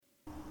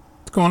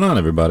What's going on,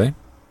 everybody?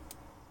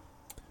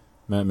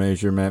 Matt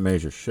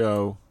Major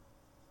Show.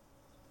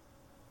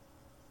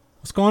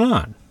 What's going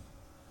on?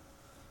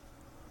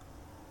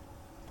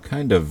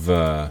 Kind of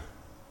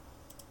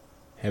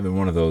having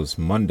one of those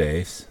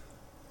Mondays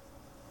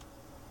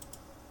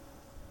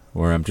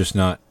where I'm just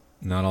not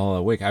all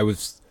awake. I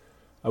was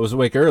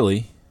awake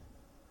early,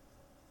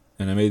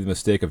 and I made the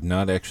mistake of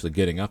not actually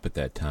getting up at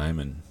that time,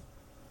 and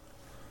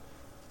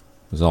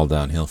it was all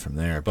downhill from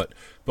there. But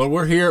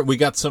we're here. We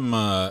got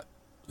some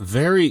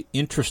very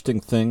interesting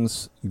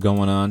things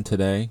going on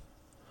today.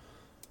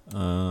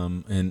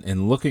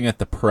 And looking at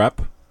the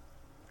prep,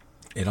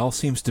 it all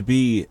seems to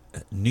be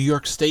New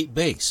York State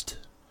based.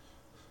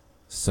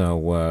 So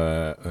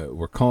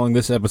we're calling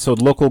this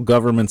episode Local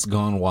Governments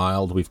Gone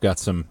Wild. We've got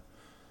some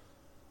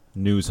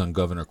news on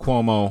Governor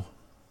Cuomo,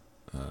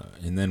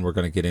 and then we're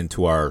going to get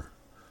into our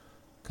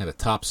kind of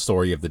top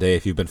story of the day.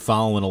 If you've been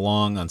following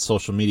along on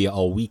social media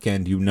all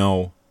weekend, you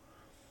know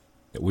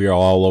that we are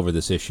all over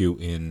this issue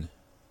in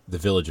the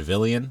village of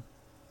Ilion,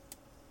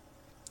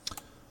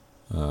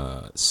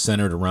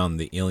 centered around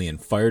the Ilion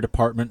Fire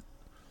Department,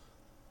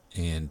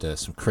 and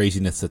some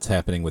craziness that's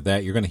happening with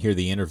that. You're going to hear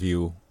the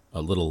interview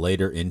a little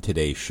later in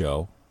today's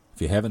show.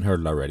 If you haven't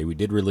heard it already, we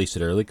did release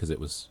it early because it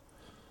was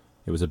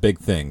a big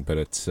thing, but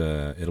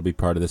it'll be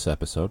part of this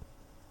episode.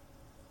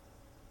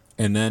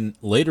 And then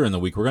later in the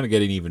week, we're going to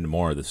get in even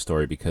more of this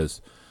story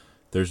because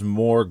there's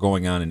more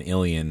going on in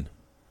Ilion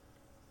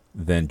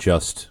than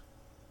just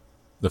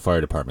the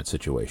fire department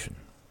situation.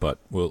 But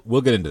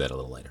we'll get into that a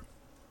little later.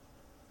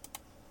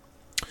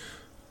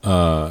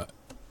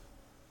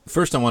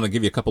 First, I want to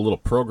give you a couple little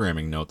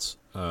programming notes.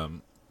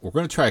 We're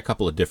going to try a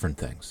couple of different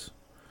things.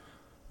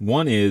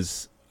 One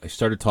is I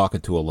started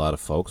talking to a lot of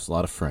folks, a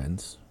lot of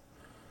friends,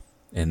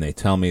 and they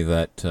tell me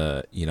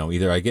that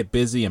either I get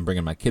busy, I'm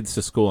bringing my kids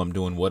to school, I'm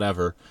doing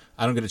whatever,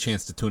 I don't get a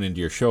chance to tune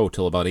into your show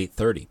till about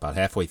 8:30, about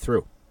halfway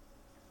through.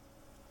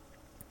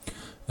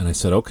 And I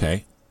said,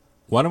 okay,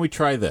 why don't we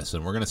try this?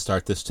 And we're going to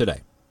start this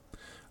today.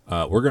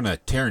 We're going to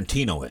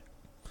Tarantino it.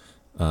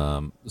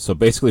 So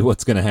basically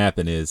what's going to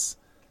happen is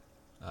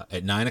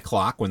at 9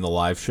 o'clock when the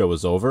live show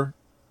is over,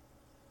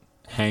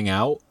 hang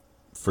out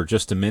for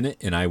just a minute,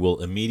 and I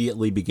will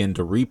immediately begin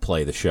to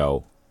replay the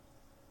show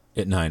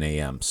at 9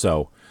 a.m.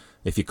 So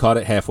if you caught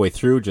it halfway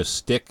through, just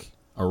stick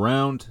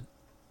around,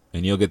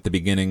 and you'll get the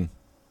beginning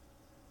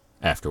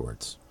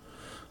afterwards.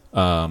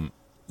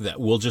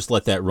 We'll just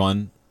let that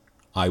run.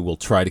 I will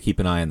try to keep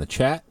an eye on the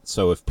chat,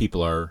 so if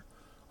people are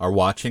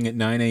watching at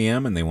 9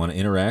 a.m. and they want to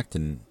interact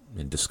and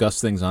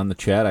discuss things on the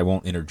chat, I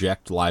won't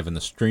interject live in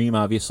the stream,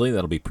 obviously.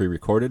 That'll be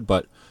pre-recorded,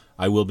 but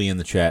I will be in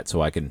the chat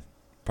so I can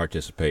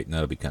participate, and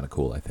that'll be kind of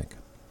cool, I think.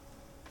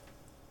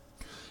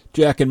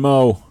 Jack and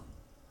Mo,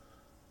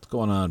 what's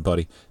going on,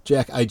 buddy?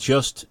 Jack, I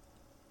just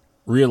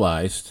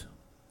realized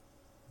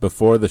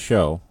before the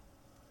show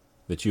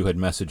that you had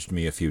messaged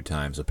me a few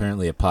times.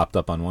 Apparently it popped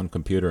up on one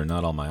computer and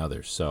not all my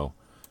others, so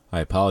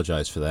I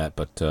apologize for that,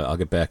 but I'll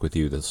get back with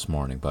you this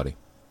morning, buddy.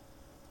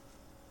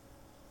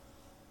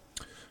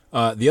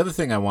 The other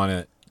thing I want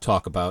to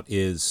talk about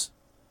is,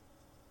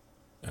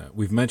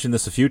 we've mentioned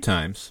this a few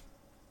times,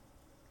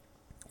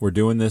 we're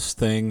doing this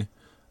thing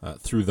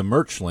through the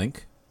merch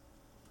link.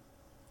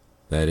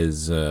 That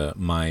is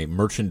my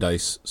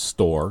merchandise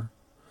store,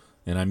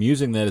 and I'm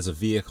using that as a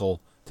vehicle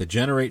to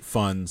generate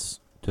funds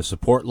to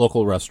support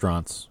local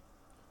restaurants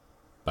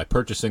by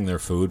purchasing their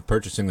food,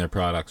 purchasing their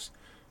products,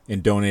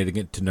 and donating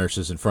it to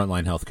nurses and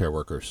frontline healthcare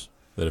workers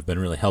that have been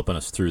really helping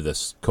us through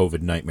this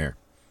COVID nightmare.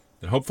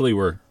 And hopefully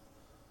we're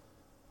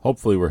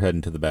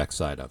heading to the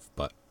backside of.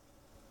 But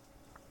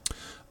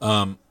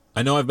I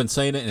know I've been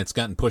saying it, and it's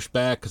gotten pushed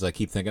back because I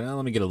keep thinking,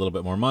 let me get a little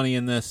bit more money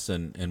in this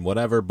and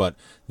whatever. But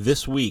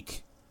this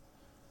week,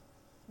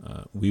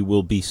 we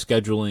will be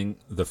scheduling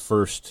the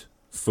first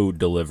food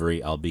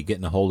delivery. I'll be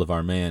getting a hold of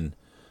our man,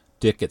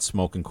 Dick at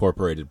Smoke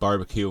Incorporated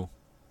Barbecue.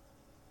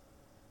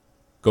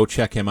 Go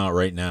check him out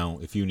right now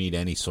if you need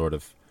any sort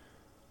of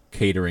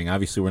catering.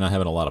 Obviously, we're not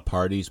having a lot of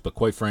parties, but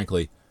quite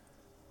frankly,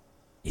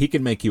 he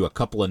can make you a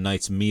couple of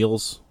nights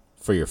meals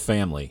for your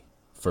family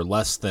for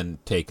less than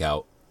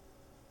takeout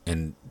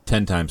and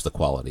 10 times the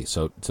quality.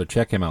 So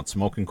check him out,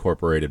 Smoke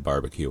Incorporated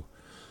Barbecue.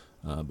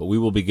 But we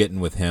will be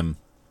getting with him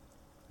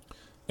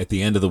at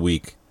the end of the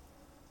week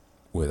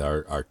with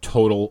our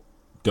total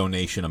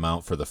donation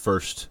amount for the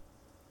first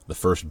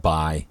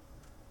buy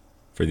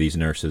for these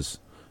nurses.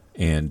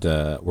 And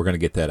we're going to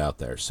get that out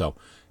there. So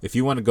if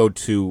you want to go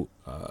to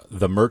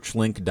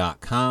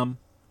themerchlink.com,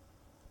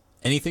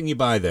 anything you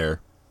buy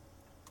there,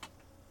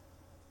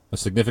 a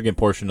significant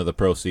portion of the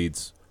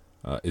proceeds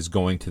is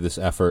going to this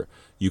effort.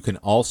 You can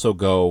also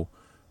go,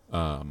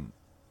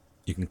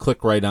 you can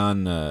click right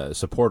on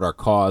support our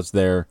cause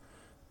there,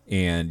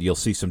 and you'll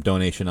see some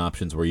donation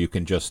options where you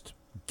can just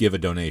give a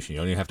donation.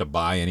 You don't even have to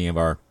buy any of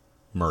our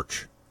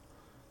merch.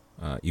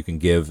 You can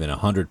give, and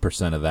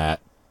 100% of that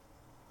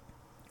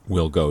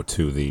will go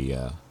to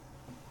the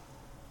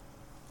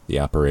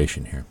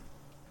operation here.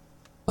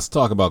 Let's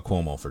talk about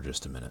Cuomo for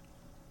just a minute.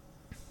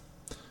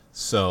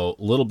 So,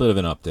 a little bit of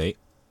an update.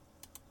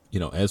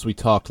 as we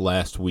talked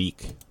last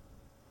week,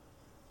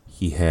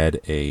 he had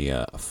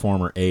a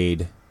former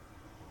aide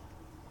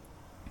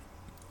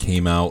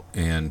came out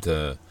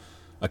and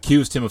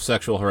accused him of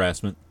sexual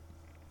harassment.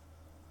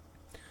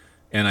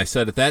 And I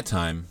said at that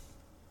time,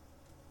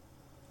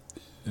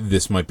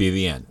 this might be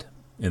the end.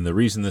 And the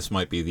reason this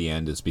might be the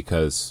end is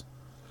because,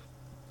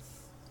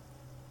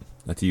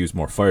 not to use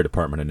more fire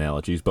department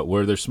analogies, but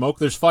where there's smoke,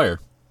 there's fire.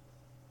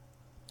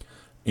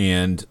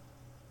 And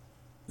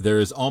there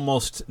is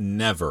almost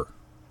never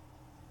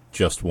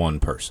just one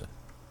person.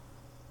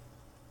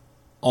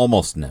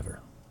 Almost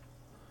never.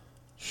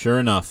 Sure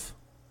enough,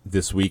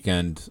 this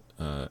weekend,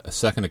 a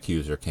second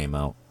accuser came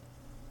out.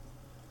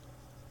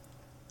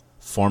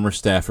 Former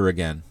staffer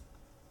again.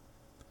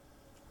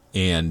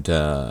 And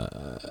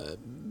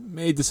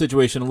made the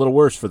situation a little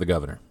worse for the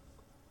governor.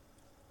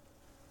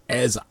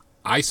 As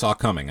I saw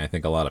coming, I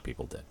think a lot of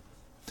people did.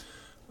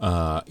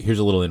 Here's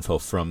a little info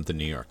from the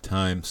New York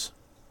Times.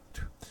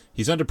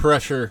 He's under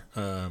pressure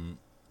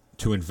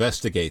to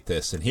investigate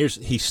this. And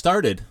he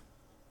started,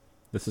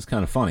 this is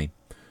kind of funny,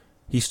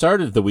 he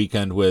started the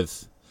weekend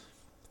with,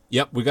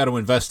 yep, we got to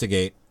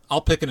investigate.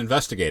 I'll pick an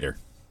investigator.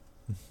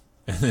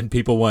 And then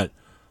people went,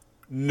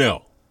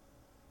 no,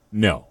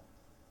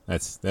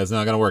 that's not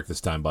going to work this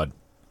time, bud.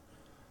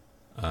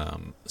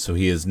 So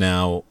he is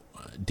now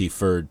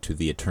deferred to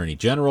the Attorney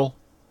General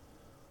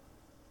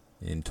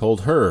and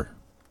told her,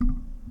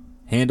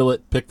 handle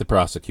it, pick the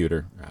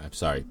prosecutor.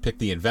 Pick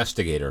the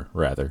investigator,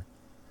 rather,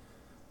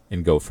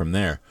 and go from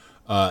there.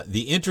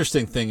 The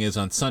interesting thing is,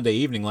 on Sunday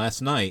evening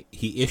last night,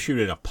 he issued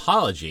an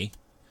apology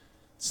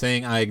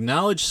saying, I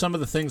acknowledge some of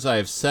the things I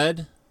have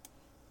said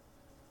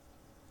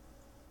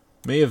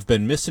may have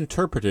been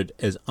misinterpreted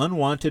as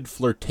unwanted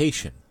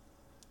flirtation.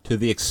 To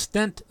the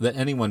extent that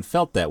anyone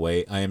felt that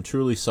way, I am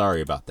truly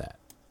sorry about that.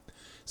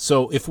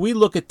 So if we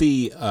look at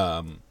the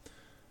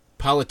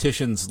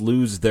politicians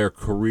lose their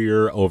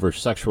career over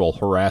sexual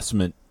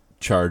harassment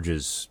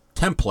charges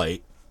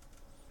template,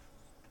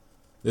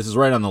 this is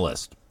right on the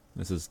list.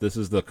 This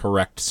is the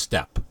correct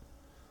step.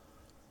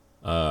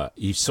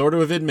 He's sort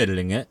of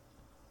admitting it,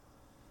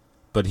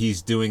 but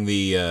he's doing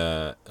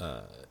the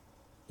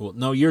well,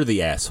 no, you're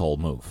the asshole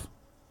move.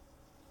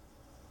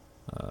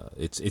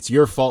 It's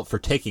your fault for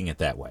taking it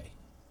that way.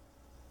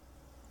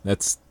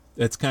 That's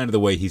kind of the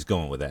way he's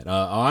going with that.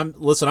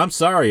 I'm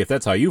sorry if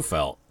that's how you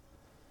felt.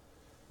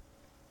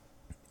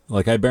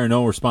 Like, I bear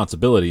no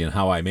responsibility in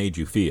how I made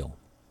you feel.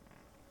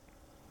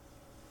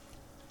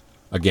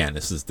 Again,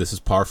 this is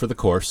par for the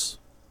course,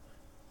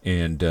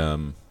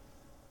 and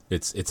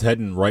it's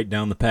heading right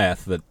down the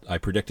path that I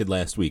predicted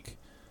last week,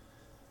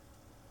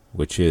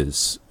 which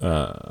is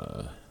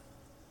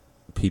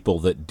people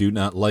that do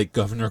not like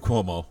Governor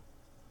Cuomo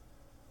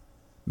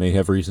may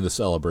have reason to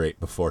celebrate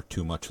before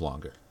too much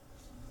longer,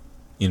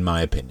 in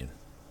my opinion.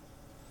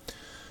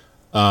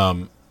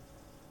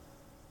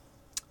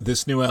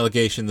 This new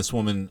allegation, this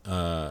woman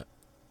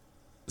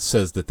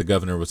says that the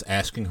governor was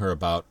asking her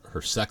about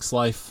her sex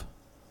life,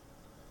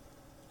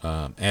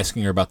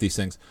 asking her about these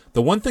things.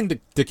 The one thing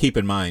to keep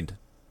in mind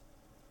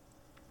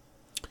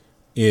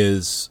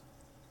is,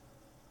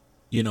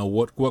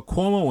 what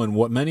Cuomo and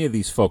what many of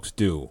these folks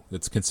do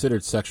that's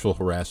considered sexual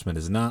harassment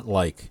is not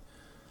like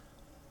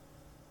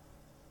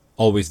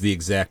always the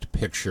exact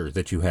picture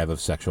that you have of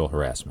sexual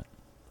harassment.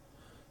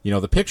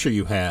 The picture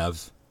you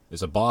have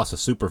is a boss, a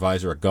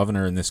supervisor, a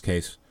governor in this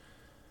case,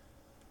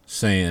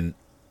 saying,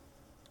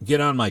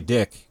 get on my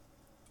dick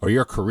or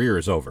your career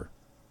is over.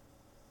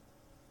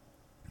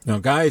 Now,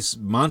 guys,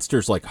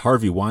 monsters like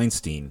Harvey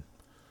Weinstein,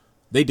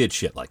 they did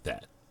shit like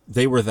that.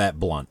 They were that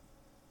blunt.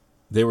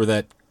 They were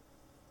that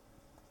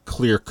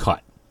clear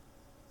cut.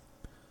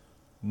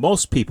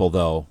 Most people,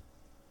 though,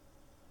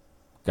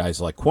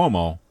 guys like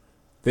Cuomo,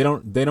 they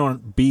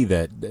don't be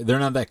that. They're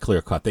not that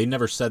clear cut. They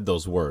never said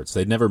those words.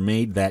 They never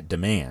made that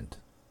demand.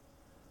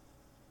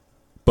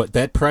 But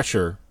that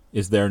pressure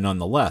is there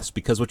nonetheless,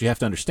 because what you have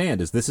to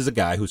understand is this is a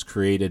guy who's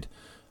created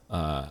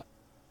an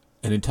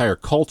entire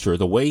culture.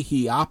 The way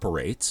he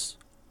operates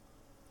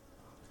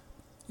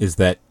is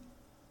that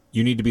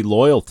you need to be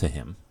loyal to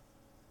him.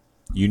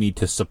 You need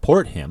to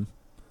support him,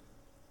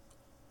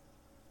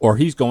 or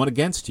he's going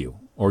against you,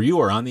 or you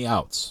are on the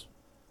outs.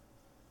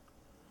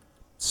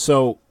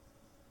 So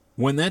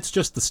when that's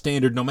just the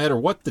standard, no matter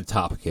what the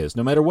topic is,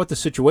 no matter what the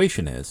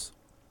situation is,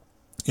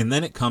 and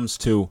then it comes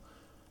to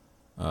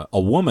a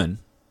woman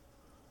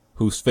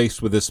who's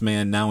faced with this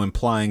man now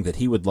implying that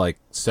he would like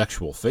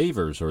sexual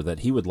favors or that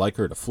he would like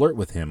her to flirt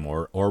with him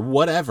or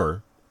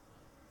whatever,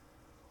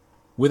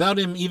 without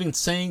him even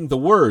saying the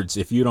words,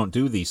 if you don't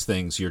do these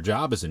things, your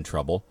job is in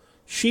trouble,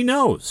 she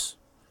knows.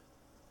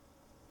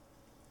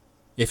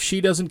 If she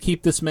doesn't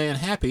keep this man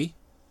happy,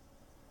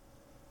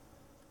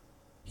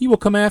 he will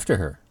come after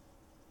her.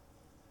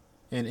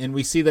 And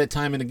we see that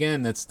time and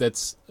again. That's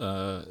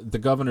the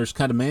governor's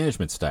kind of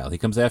management style. He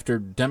comes after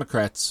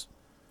Democrats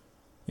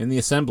in the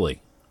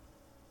assembly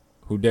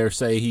who dare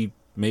say he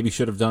maybe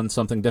should have done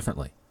something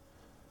differently.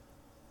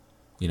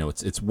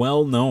 It's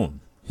well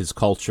known, his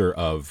culture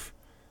of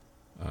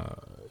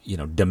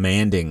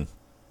demanding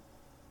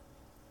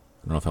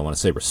don't know if I want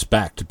to say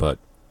respect, but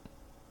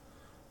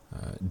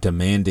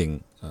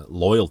demanding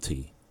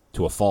loyalty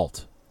to a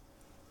fault.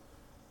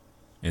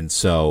 And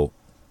so,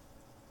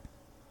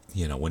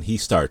 when he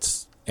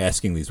starts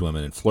asking these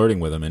women and flirting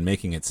with them and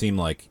making it seem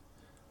like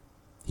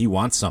he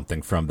wants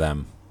something from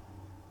them,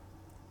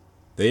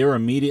 they are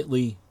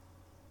immediately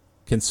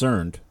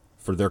concerned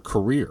for their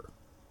career,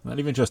 not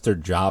even just their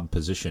job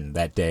position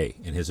that day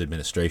in his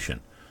administration,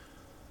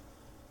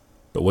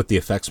 but what the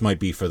effects might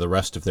be for the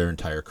rest of their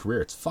entire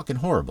career. It's fucking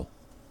horrible.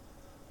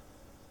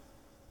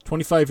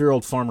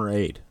 25-year-old former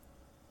aide.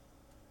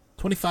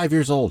 25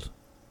 years old.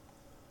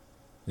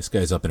 This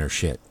guy's up in her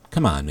shit.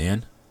 Come on,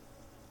 man.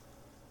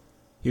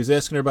 He was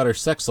asking her about her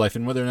sex life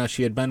and whether or not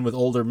she had been with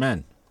older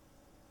men.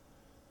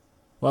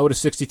 Why would a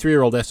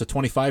 63-year-old ask a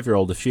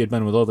 25-year-old if she had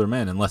been with older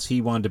men unless he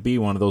wanted to be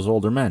one of those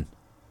older men?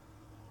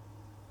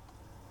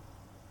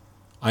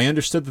 I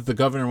understood that the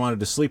governor wanted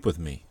to sleep with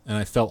me, and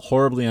I felt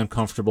horribly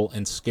uncomfortable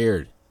and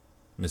scared,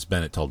 Miss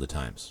Bennett told the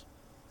Times,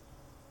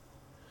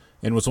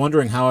 and was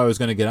wondering how I was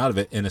going to get out of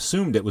it and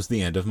assumed it was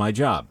the end of my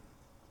job.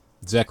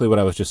 Exactly what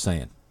I was just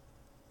saying.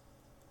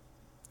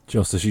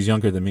 Jill says she's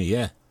younger than me.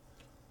 Yeah.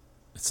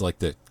 It's like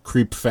the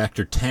creep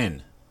factor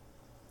 10.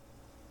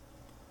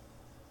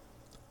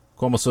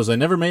 Cuomo says, I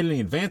never made any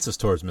advances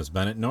towards Miss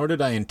Bennett, nor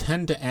did I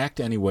intend to act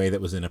any way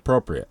that was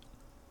inappropriate.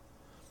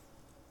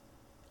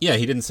 Yeah,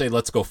 he didn't say,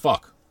 let's go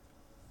fuck.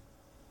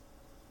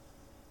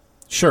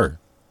 Sure.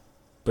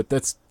 But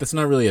that's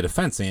not really a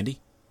defense,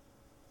 Andy.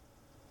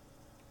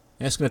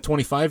 Asking a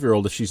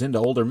 25-year-old if she's into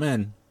older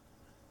men,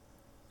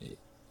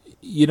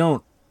 you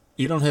don't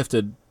have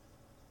to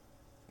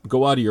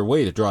go out of your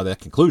way to draw that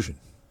conclusion.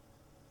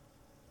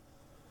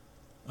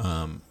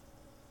 And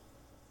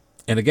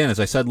again, as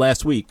I said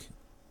last week,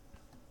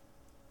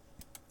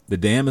 the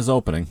dam is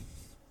opening.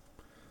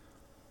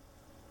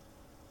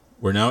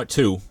 We're now at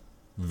 2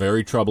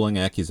 very troubling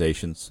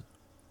accusations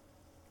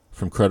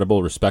from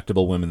credible,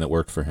 respectable women that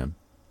worked for him.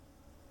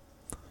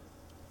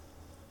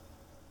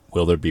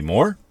 Will there be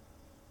more?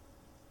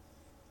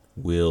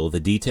 Will the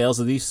details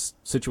of these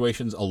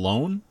situations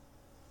alone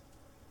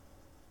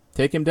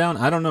take him down?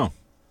 I don't know.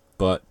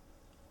 But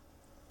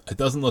it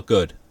doesn't look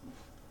good.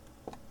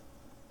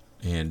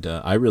 And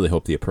I really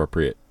hope the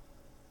appropriate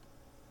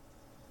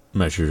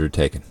measures are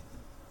taken.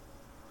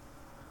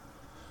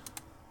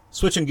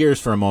 Switching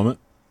gears for a moment.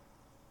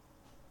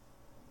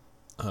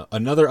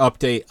 Another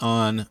update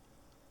on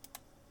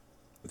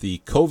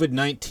the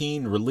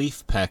COVID-19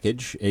 relief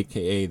package,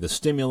 a.k.a. the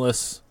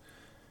stimulus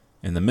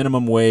and the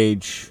minimum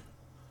wage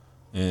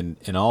and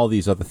all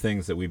these other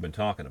things that we've been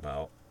talking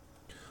about.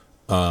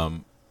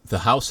 The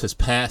House has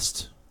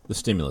passed the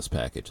stimulus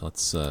package.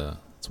 Let's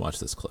watch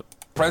this clip.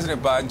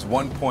 President Biden's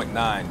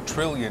 $1.9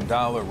 trillion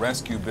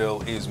rescue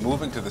bill is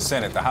moving to the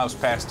Senate. The House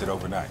passed it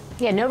overnight.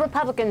 Yeah, no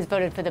Republicans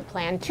voted for the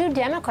plan. 2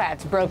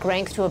 Democrats broke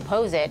ranks to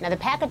oppose it. Now, the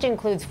package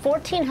includes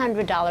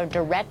 $1,400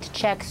 direct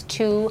checks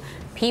to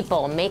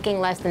people making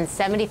less than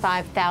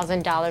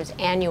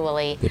 $75,000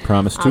 annually. They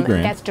promised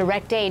 $2,000. That's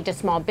direct aid to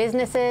small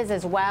businesses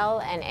as well,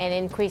 and an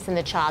increase in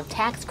the child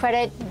tax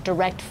credit,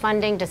 direct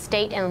funding to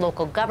state and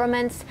local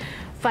governments,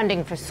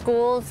 funding for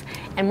schools,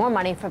 and more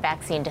money for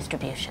vaccine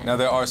distribution. Now,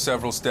 there are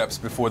several steps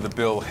before the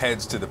bill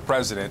heads to the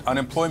president.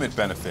 Unemployment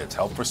benefits,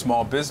 help for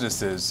small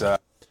businesses.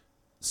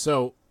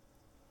 So,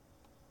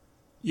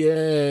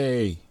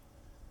 yay.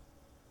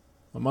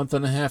 A month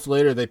and a half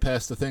later, they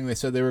passed the thing they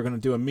said they were going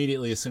to do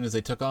immediately as soon as they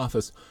took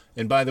office.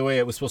 And by the way,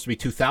 it was supposed to be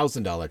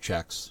 $2,000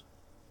 checks.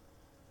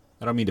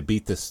 I don't mean to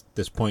beat this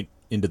point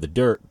into the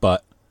dirt,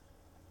 but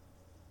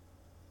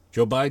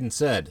Joe Biden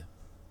said,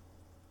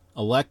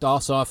 elect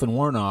Ossoff and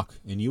Warnock,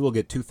 and you will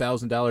get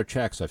 $2,000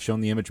 checks. I've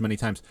shown the image many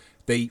times.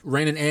 They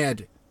ran an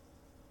ad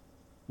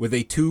with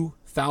a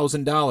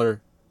 $2,000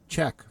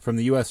 check from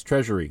the U.S.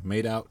 Treasury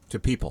made out to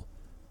people.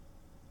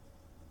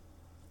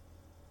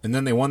 And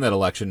then they won that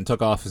election and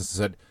took office and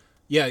said,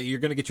 yeah, you're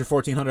going to get your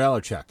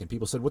 $1,400 check. And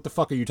people said, what the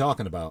fuck are you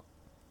talking about?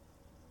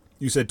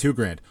 You said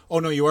 $2,000. Oh,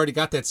 no, you already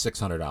got that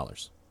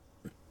 $600.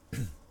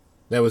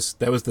 That was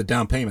the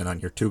down payment on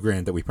your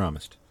 $2,000 that we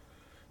promised,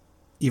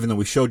 even though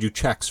we showed you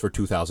checks for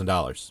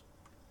 $2,000.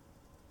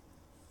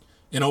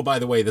 And oh, by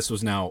the way, this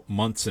was now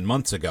months and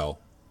months ago,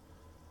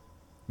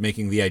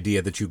 making the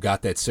idea that you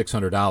got that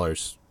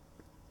 $600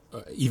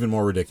 even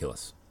more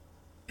ridiculous.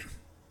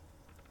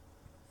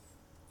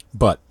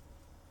 But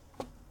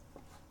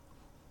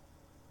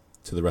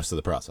to the rest of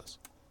the process.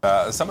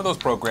 Some of those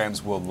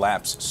programs will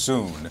lapse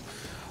soon.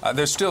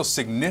 There's still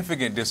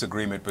significant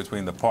disagreement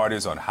between the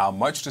parties on how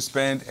much to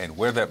spend and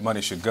where that money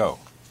should go.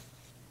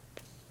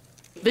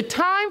 The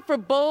time for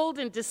bold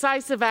and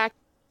decisive action.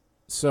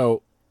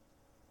 So,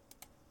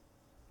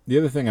 the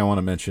other thing I want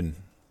to mention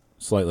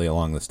slightly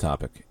along this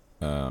topic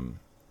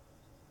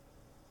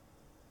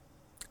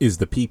is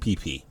the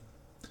PPP.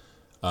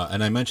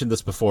 And I mentioned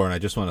this before, and I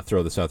just want to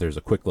throw this out there as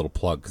a quick little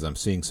plug because I'm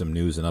seeing some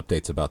news and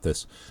updates about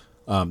this.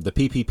 The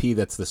PPP,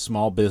 that's the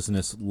Small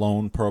Business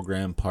Loan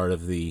Program, part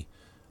of the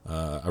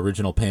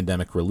original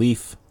pandemic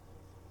relief.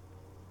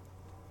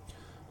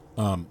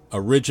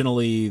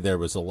 Originally, there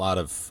was a lot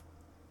of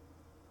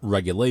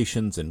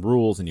regulations and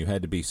rules, and you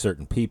had to be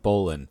certain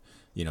people, and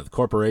the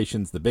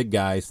corporations, the big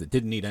guys that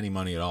didn't need any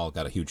money at all,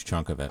 got a huge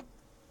chunk of it.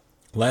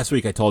 Last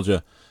week I told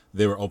you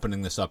they were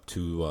opening this up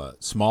to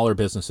smaller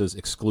businesses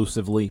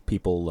exclusively,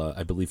 people,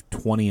 I believe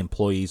 20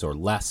 employees or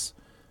less.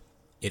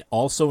 It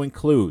also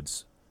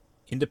includes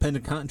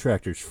independent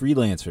contractors,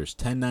 freelancers,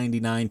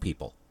 1099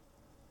 people,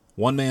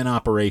 one-man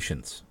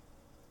operations.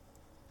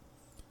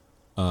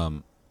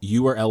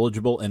 You are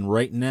eligible, and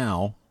right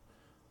now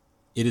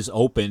it is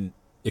open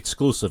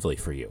exclusively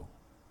for you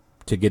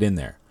to get in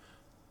there.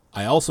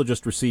 I also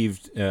just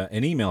received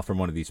an email from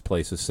one of these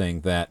places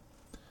saying that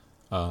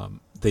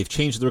they've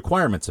changed the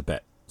requirements a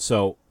bit.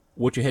 So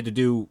what you had to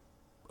do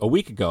a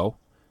week ago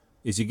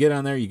is you get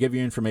on there, you give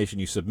your information,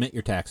 you submit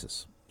your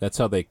taxes. That's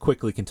how they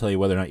quickly can tell you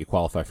whether or not you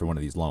qualify for one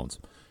of these loans.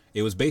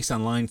 It was based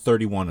on line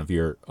 31 of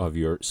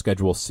your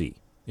Schedule C,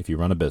 if you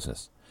run a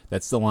business.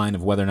 That's the line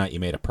of whether or not you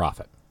made a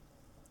profit.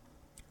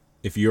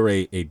 If you're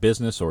a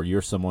business, or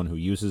you're someone who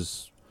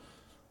uses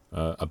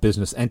a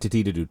business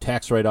entity to do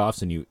tax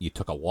write-offs, and you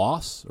took a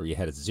loss, or you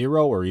had a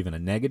zero or even a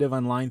negative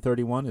on line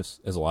 31, as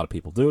a lot of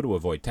people do to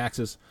avoid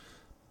taxes,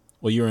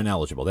 well, you're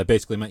ineligible. That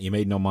basically meant you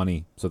made no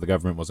money, so the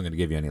government wasn't going to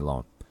give you any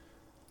loan.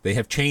 They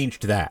have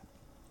changed that.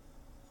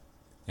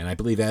 And I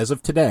believe as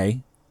of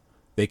today,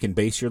 they can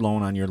base your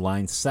loan on your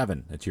line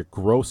 7. That's your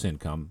gross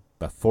income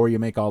before you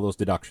make all those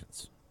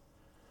deductions.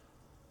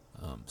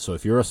 So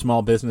if you're a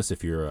small business,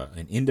 if you're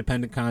an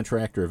independent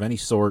contractor of any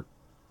sort,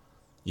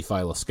 you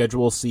file a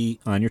Schedule C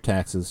on your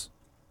taxes,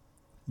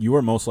 you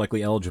are most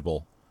likely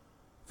eligible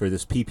for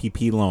this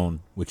PPP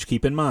loan, which,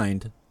 keep in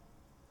mind,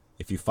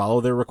 if you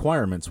follow their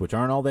requirements, which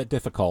aren't all that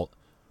difficult,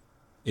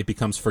 it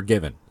becomes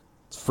forgiven.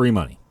 It's free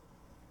money.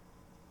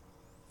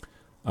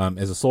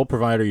 As a sole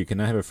provider, you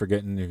cannot have it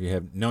forgotten if you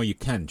have... No, you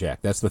can, Jack.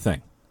 That's the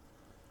thing.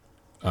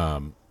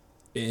 And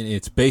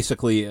it's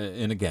basically...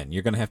 And again,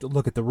 you're going to have to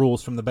look at the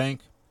rules from the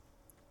bank.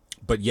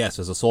 But yes,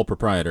 as a sole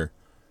proprietor,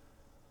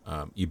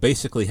 you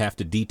basically have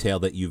to detail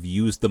that you've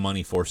used the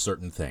money for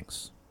certain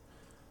things.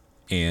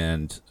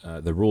 And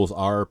the rules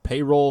are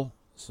payroll,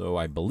 so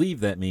I believe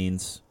that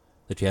means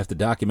that you have to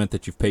document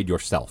that you've paid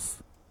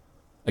yourself.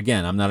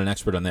 Again, I'm not an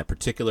expert on that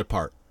particular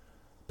part,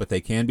 but they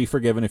can be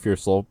forgiven if you're a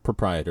sole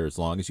proprietor as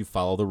long as you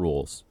follow the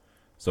rules.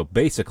 So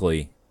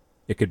basically,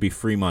 it could be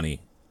free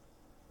money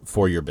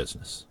for your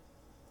business.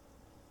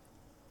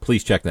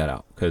 Please check that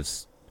out,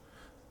 because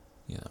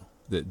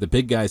the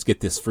big guys get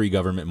this free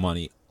government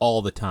money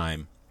all the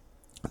time.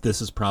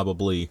 This is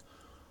probably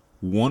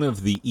one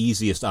of the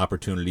easiest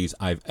opportunities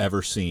I've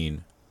ever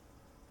seen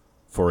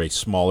for a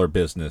smaller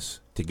business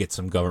to get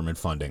some government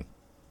funding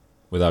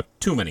without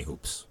too many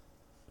hoops.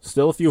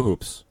 Still a few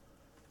hoops.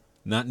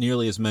 Not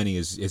nearly as many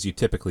as you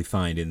typically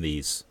find in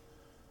these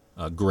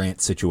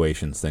grant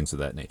situations, things of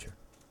that nature.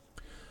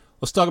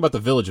 Let's talk about the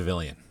Village of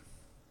Ilion.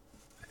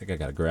 I think I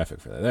got a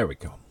graphic for that. There we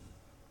go.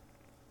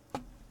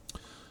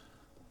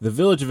 The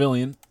Village of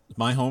Ilion is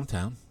my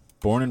hometown,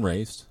 born and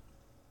raised.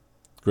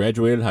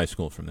 Graduated high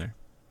school from there.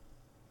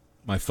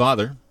 My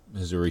father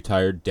is a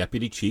retired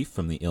deputy chief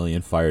from the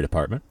Ilion Fire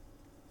Department.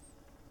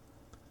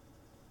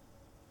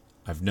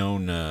 I've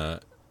known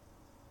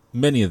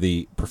many of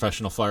the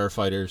professional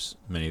firefighters,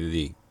 many of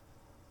the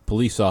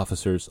police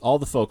officers, all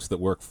the folks that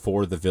work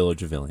for the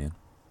Village of Ilion.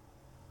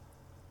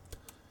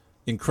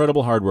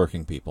 Incredible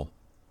hardworking people.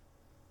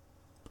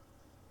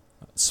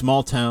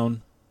 Small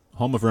town,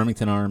 home of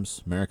Remington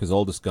Arms, America's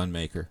oldest gun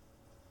maker.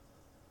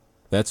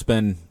 That's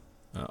been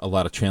a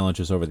lot of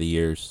challenges over the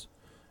years.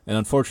 And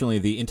unfortunately,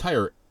 the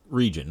entire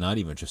region, not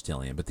even just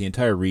Ilion, but the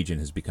entire region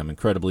has become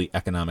incredibly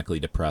economically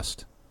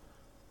depressed.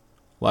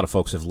 A lot of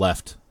folks have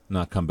left,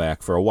 not come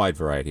back for a wide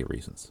variety of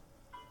reasons.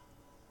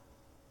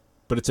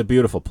 But it's a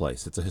beautiful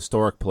place. It's a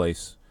historic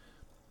place.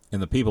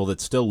 And the people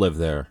that still live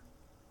there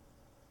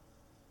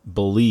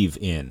believe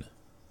in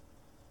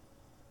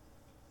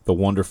the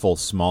wonderful,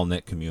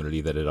 small-knit community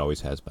that it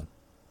always has been.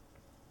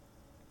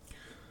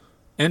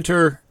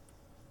 Enter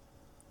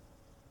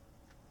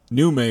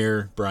new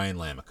mayor Brian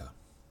Lamica,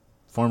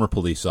 former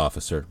police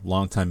officer,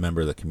 longtime member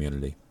of the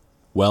community,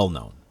 well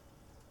known.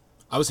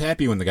 I was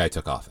happy when the guy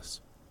took office.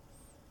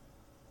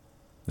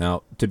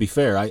 Now, to be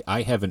fair,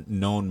 I haven't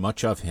known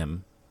much of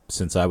him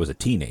since I was a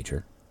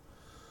teenager.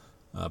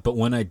 But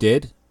when I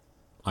did,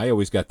 I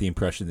always got the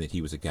impression that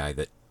he was a guy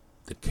that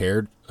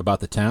cared about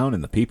the town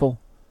and the people.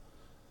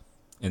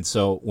 And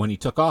so when he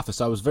took office,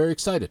 I was very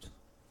excited,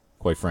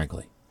 quite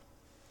frankly.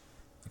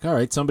 Like, all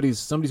right,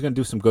 somebody's going to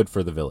do some good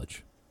for the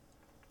village.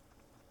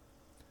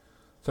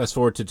 Fast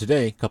forward to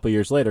today, a couple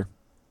years later,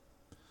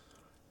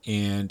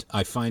 and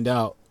I find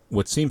out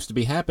what seems to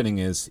be happening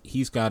is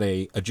he's got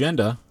a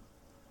agenda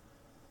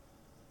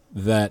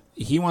that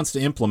he wants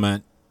to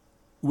implement,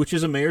 which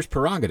is a mayor's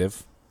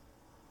prerogative,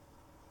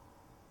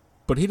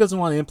 but he doesn't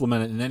want to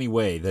implement it in any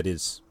way that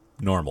is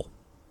normal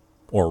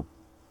or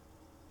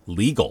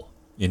legal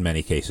in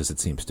many cases, it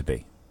seems to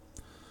be.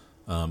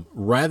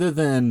 Rather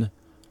than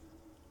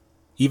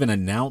even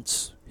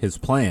announce his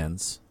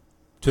plans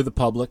to the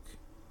public,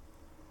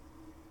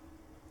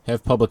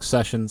 have public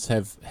sessions,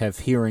 have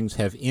hearings,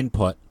 have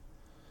input,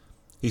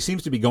 He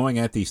seems to be going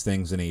at these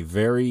things in a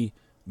very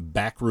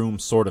backroom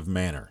sort of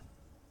manner.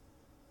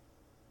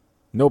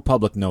 No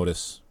public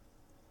notice.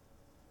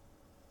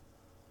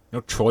 No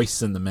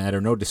choice in the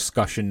matter. No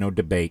discussion. No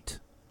debate.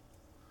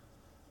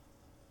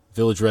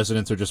 Village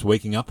residents are just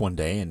waking up one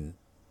day and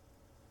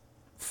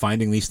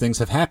finding these things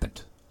have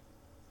happened.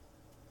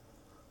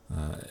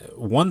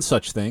 One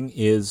such thing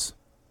is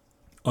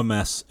a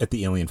mess at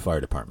the Ilion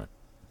Fire Department.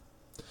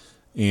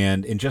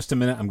 And in just a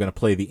minute, I'm going to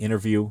play the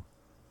interview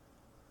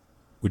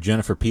with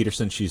Jennifer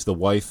Peterson. She's the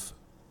wife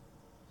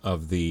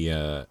of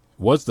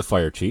was the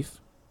fire chief,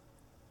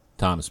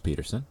 Thomas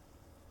Peterson.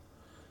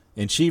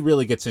 And she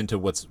really gets into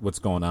what's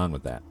going on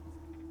with that.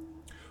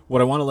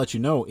 What I want to let you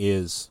know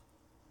is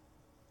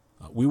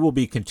we will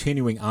be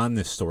continuing on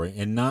this story,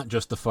 and not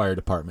just the fire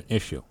department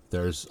issue.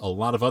 There's a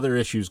lot of other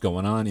issues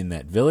going on in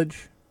that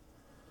village.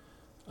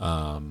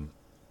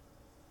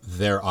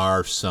 There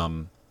are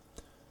some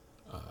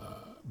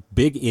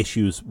big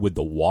issues with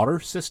the water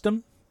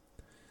system.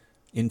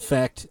 In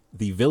fact,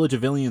 the Village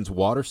of Ilion's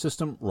water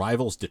system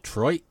rivals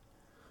Detroit,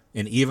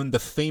 and even the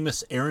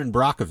famous Aaron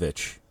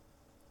Brockovich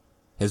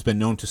has been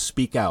known to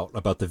speak out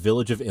about the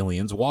Village of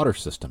Ilion's water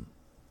system.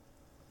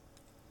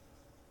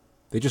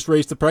 They just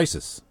raised the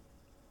prices.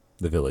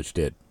 The village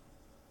did.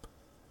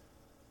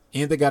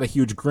 And they got a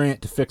huge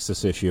grant to fix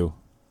this issue.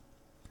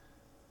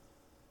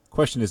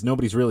 Question is,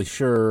 nobody's really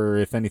sure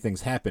if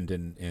anything's happened,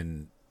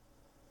 and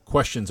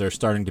questions are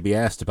starting to be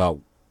asked about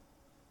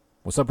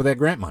what's up with that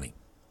grant money.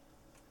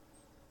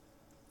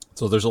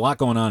 So there's a lot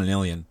going on in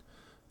Ilion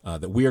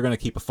that we are going to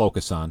keep a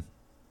focus on.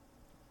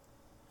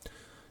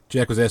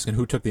 Jack was asking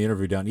who took the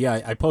interview down.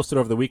 Yeah, I posted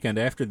over the weekend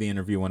after the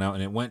interview went out,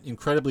 and it went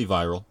incredibly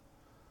viral.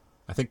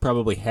 I think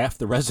probably half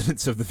the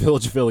residents of the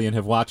Village of Ilion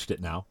have watched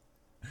it now.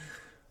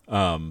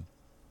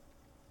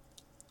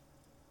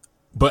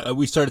 But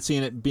we started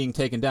seeing it being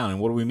taken down. And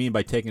what do we mean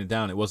by taking it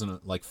down? It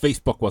wasn't like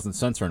Facebook wasn't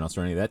censoring us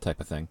or any of that type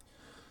of thing.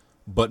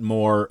 But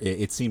more,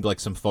 it seemed like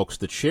some folks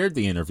that shared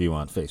the interview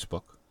on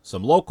Facebook,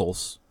 some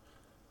locals,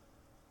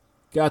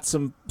 got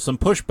some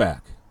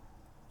pushback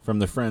from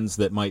their friends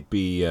that might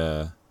be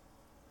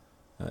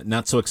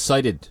not so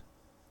excited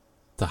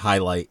to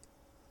highlight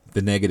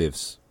the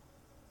negatives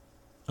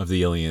of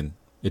the Ilion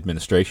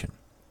administration.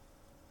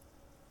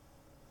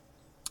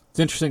 It's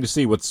interesting to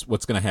see what's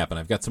going to happen.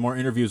 I've got some more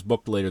interviews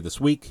booked later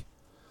this week,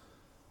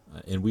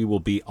 and we will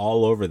be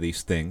all over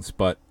these things.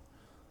 But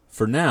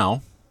for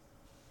now,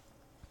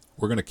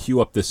 we're going to queue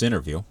up this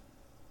interview.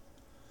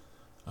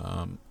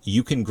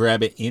 You can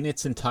grab it in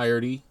its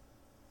entirety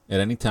at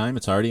any time.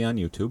 It's already on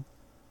YouTube.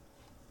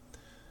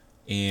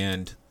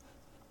 And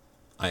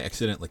I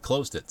accidentally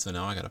closed it, so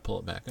now I got to pull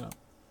it back up.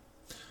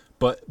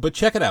 But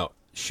check it out.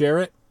 Share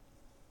it.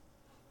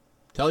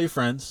 Tell your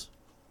friends.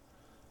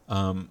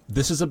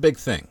 This is a big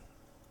thing.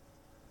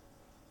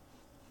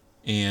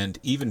 And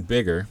even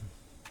bigger...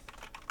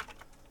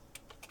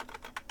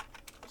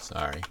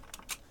 Sorry.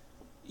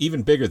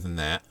 Even bigger than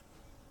that...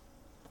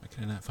 Why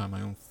can I not find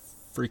my own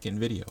freaking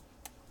video?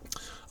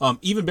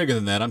 Even bigger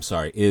than that, I'm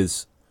sorry,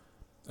 is...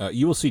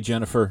 you will see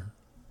Jennifer,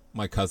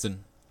 my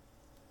cousin.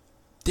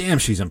 Damn,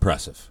 she's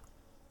impressive.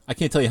 I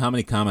can't tell you how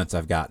many comments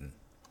I've gotten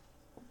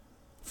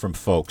from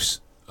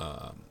folks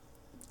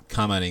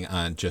commenting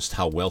on just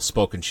how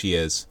well-spoken she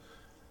is,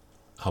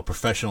 how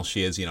professional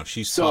she is. You know,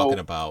 she's talking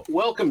about...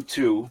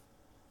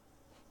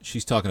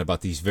 She's talking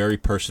about these very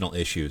personal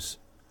issues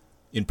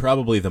in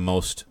probably the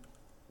most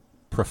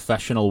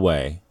professional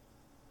way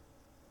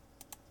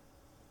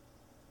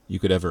you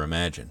could ever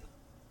imagine.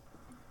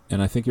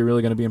 And I think you're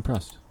really going to be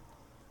impressed.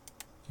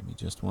 Give me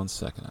just 1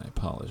 second. I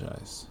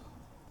apologize.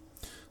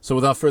 So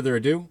without further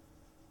ado,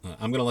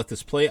 I'm going to let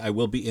this play. I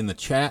will be in the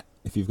chat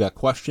if you've got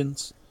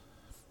questions.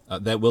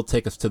 That will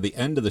take us to the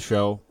end of the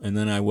show, and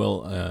then I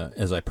will,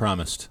 as I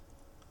promised,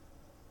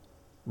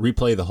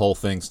 replay the whole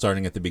thing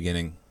starting at the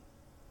beginning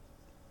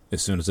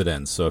as soon as it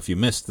ends. So if you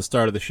missed the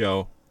start of the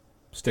show,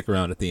 stick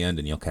around at the end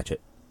and you'll catch it.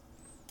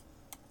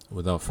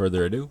 Without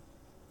further ado,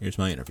 here's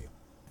my interview.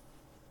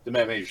 The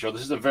Matt Major Show.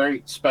 This is a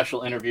very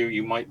special interview.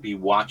 You might be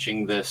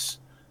watching this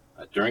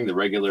during the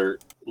regular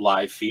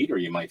live feed, or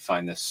you might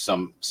find this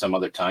some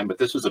other time. But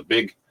this was a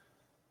big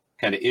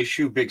kind of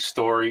issue, big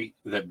story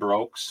that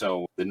broke.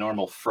 So the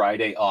normal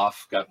Friday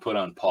off got put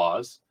on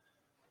pause.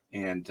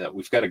 And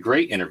we've got a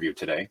great interview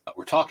today.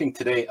 We're talking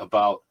today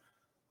about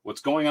what's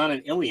going on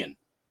in Ilion.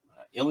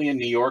 Ilion,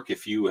 New York,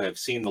 if you have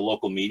seen the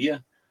local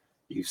media,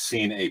 you've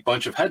seen a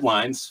bunch of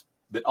headlines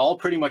that all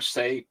pretty much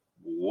say,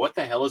 what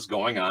the hell is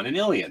going on in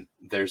Ilion?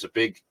 There's a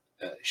big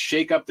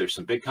shakeup. There's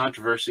some big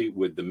controversy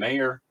with the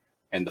mayor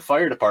and the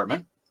fire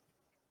department.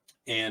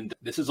 And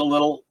this is a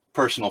little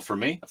personal for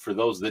me. For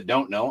those that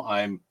don't know,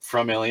 I'm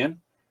from Ilion,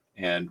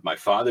 and my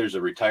father's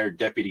a retired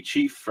deputy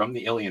chief from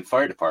the Ilion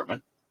Fire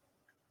Department.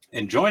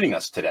 And joining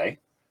us today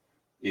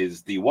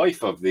is the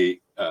wife of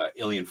the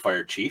Ilion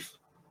Fire Chief,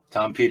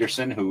 Tom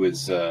Peterson, who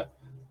is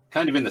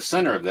kind of in the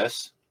center of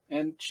this.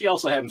 And she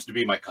also happens to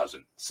be my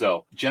cousin.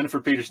 So Jennifer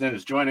Peterson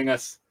is joining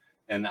us.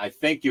 And I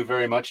thank you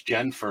very much,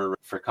 Jen, for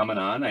coming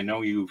on. I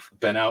know you've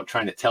been out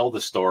trying to tell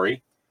the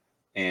story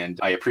And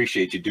I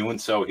appreciate you doing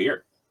so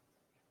here.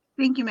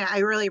 Thank you, Matt. I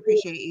really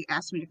appreciate you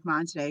asking me to come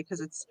on today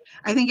because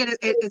I think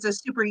it's a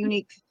super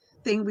unique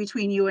thing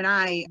between you and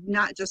I,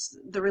 not just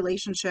the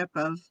relationship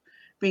of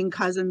being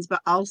cousins,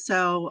 but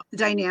also the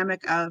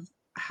dynamic of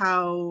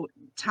how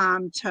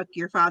Tom took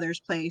your father's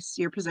place,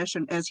 your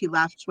position as he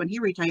left when he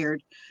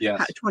retired.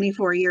 Yes.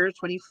 24 years,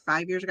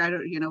 25 years ago,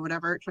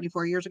 whatever,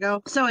 24 years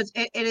ago. So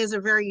it is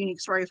a very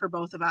unique story for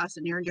both of us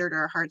and near and dear to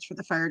our hearts for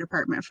the fire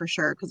department for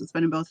sure, because it's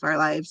been in both of our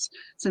lives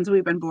since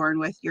we've been born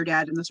with your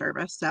dad in the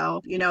service.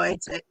 So,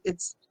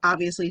 it's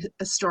obviously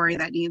a story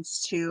that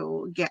needs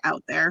to get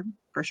out there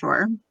for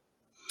sure.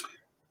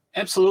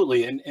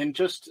 Absolutely. And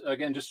just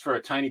for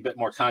a tiny bit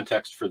more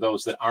context for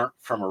those that aren't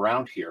from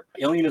around here,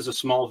 Ilion is a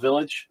small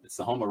village. It's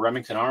the home of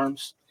Remington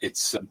Arms.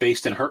 It's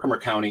based in Herkimer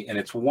County, and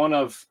it's one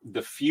of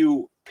the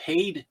few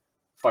paid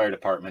fire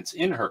departments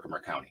in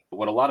Herkimer County.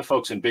 What a lot of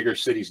folks in bigger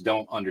cities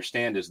don't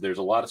understand is there's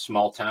a lot of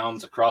small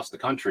towns across the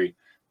country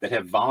that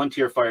have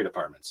volunteer fire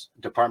departments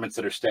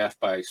that are staffed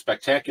by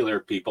spectacular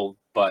people,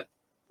 but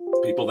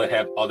people that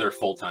have other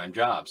full-time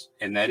jobs.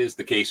 And that is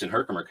the case in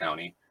Herkimer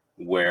County,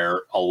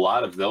 where a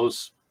lot of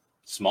those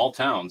small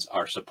towns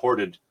are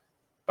supported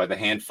by the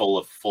handful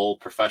of full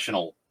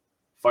professional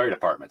fire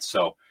departments.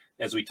 So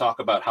as we talk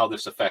about how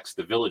this affects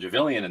the village of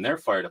Ilion and their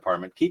fire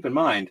department, keep in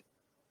mind,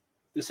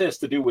 this has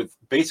to do with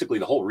basically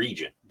the whole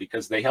region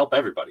because they help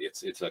everybody.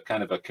 It's a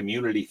kind of a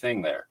community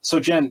thing there. So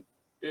Jen,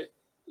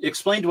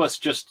 explain to us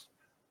just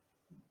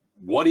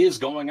what is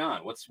going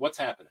on? What's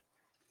happening?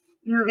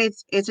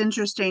 It's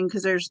interesting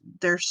because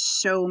there's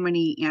so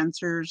many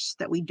answers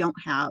that we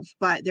don't have,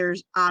 but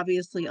there's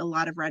obviously a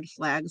lot of red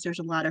flags. There's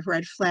a lot of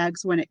red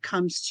flags when it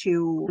comes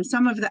to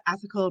some of the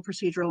ethical,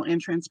 procedural,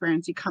 and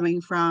transparency coming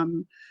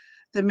from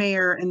the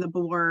mayor and the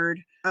board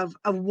of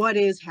what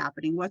is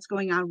happening, what's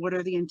going on, what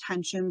are the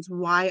intentions,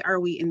 why are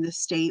we in this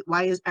state,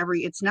 why is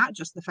it's not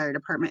just the fire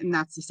department, and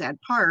that's the sad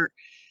part.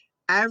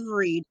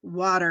 Every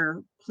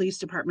water, police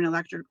department,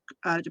 electric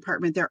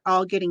department, they're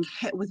all getting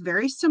hit with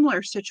very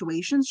similar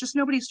situations, just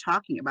nobody's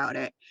talking about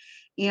it.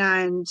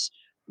 And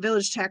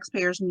village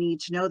taxpayers need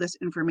to know this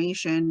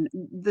information.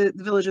 The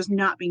village is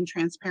not being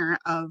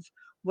transparent of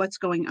what's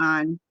going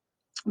on,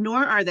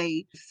 nor are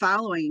they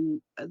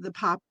following the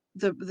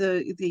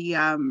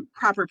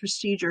proper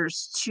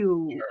procedures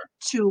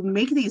to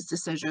make these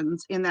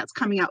decisions, and that's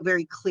coming out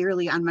very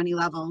clearly on many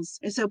levels.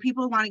 And so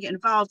people want to get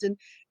involved,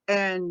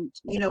 and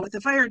with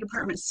the fire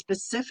department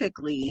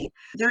specifically,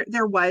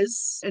 there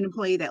was an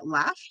employee that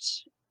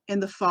left in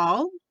the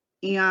fall,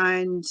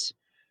 and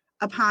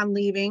upon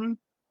leaving,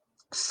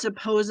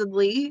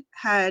 supposedly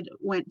had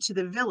went to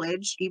the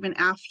village even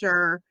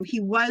after he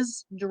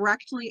was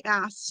directly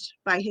asked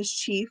by his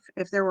chief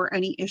if there were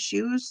any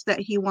issues that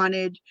he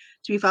wanted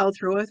to be followed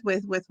through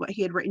with what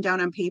he had written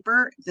down on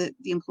paper. The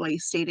employee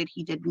stated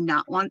he did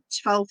not want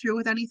to follow through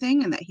with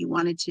anything and that he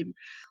wanted to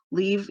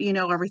leave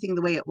everything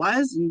the way it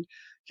was and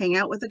hang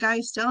out with the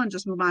guy still and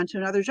just move on to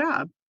another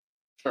job.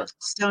 Sure.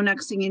 So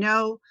next thing you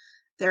know,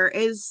 there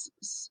is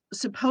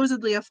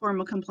supposedly a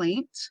formal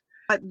complaint,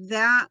 but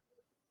that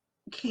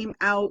came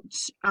out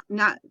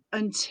not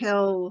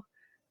until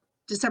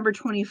December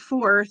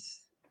 24th.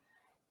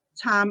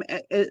 Tom,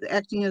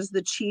 acting as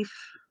the chief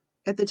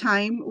at the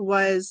time,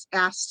 was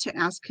asked to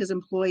ask his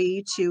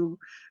employee to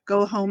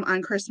go home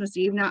on Christmas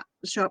Eve, not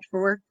show up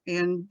for work,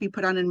 and be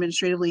put on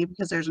administrative leave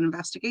because there's an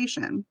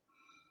investigation.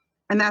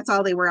 And that's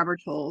all they were ever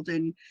told.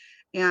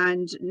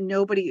 And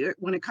nobody,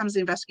 when it comes to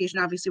investigation,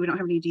 obviously we don't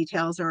have any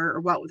details or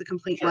what the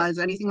complaint was,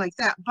 anything like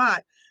that.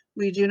 But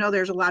we do know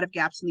there's a lot of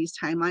gaps in these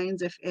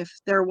timelines. If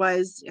there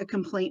was a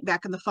complaint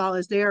back in the fall,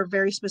 as they are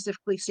very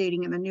specifically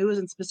stating in the news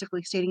and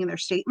specifically stating in their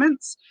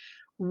statements,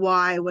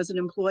 why was an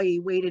employee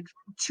waited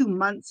 2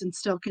 months and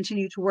still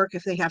continue to work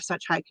if they have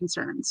such high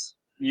concerns?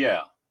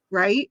 Yeah.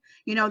 Right.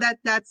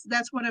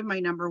 That's one of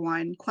my number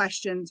one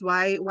questions.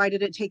 Why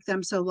did it take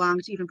them so long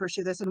to even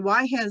pursue this? And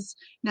why has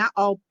not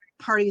all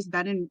parties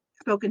been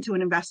spoken to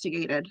and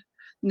investigated?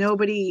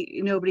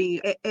 Nobody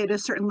at a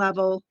certain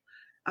level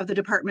of the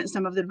department,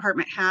 some of the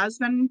department has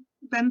been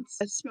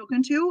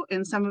spoken to,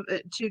 and some of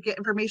it to get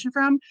information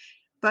from,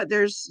 but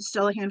there's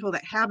still a handful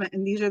that haven't.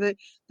 And these are the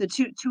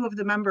two of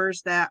the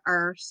members that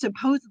are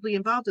supposedly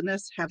involved in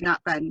this have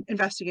not been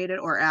investigated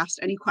or asked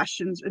any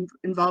questions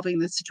involving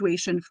the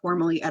situation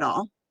formally at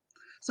all.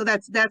 So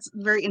that's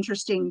very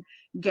interesting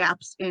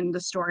gaps in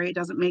the story. It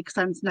doesn't make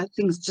sense.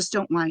 Things just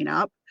don't line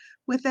up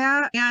with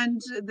that.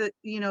 And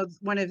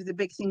one of the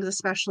big things,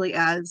 especially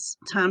as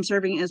Tom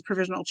serving as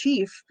provisional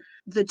chief,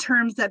 the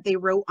terms that they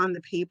wrote on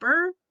the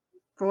paper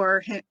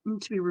for him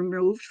to be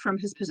removed from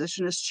his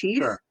position as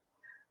chief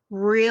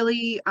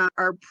really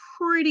are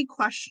pretty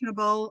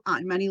questionable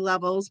on many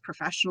levels,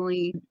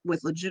 professionally,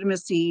 with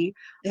legitimacy.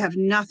 They have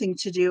nothing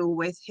to do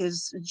with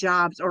his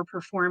jobs or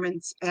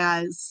performance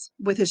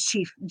with his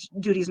chief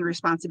duties and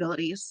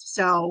responsibilities.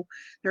 So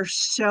there's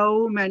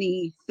so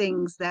many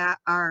things that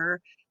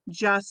are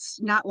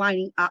just not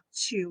lining up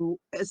to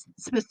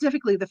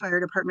specifically the fire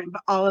department,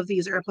 but all of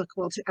these are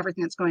applicable to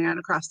everything that's going on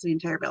across the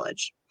entire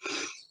village.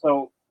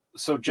 So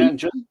So Jen,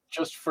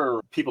 just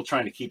for people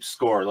trying to keep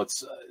score,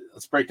 let's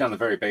break down the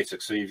very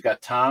basics. So you've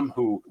got Tom,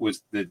 who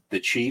was the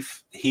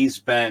chief. He's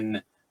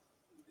been,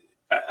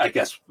 I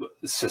guess,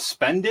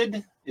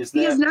 suspended.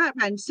 He has not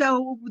been.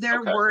 So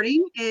their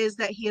wording is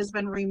that he has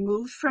been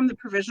removed from the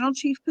provisional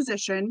chief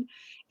position,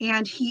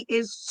 and he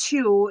is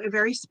to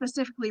very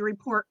specifically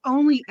report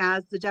only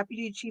as the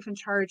deputy chief in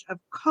charge of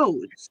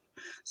codes.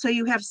 So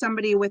you have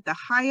somebody with the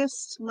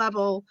highest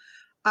level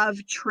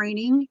of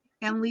training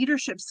and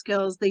leadership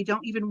skills they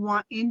don't even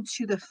want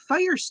into the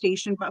fire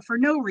station, but for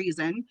no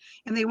reason.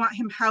 And they want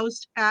him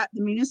housed at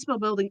the municipal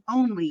building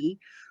only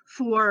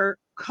for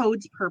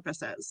codes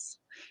purposes.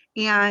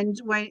 And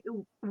when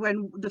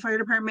the fire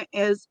department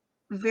is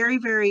very,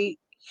 very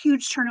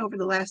huge turnover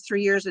the last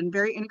 3 years and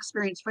very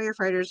inexperienced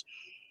firefighters,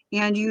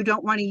 and you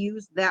don't want to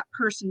use that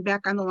person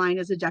back on the line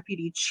as a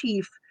deputy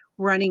chief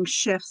running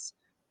shifts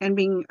and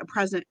being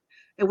present,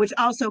 which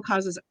also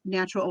causes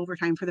natural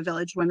overtime for the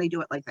village when they do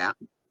it like that.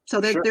 So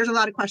there's a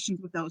lot of questions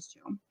with those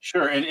two.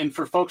 Sure. And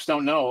for folks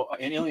don't know,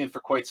 in Ilion for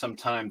quite some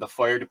time, the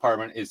fire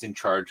department is in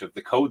charge of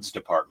the codes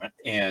department.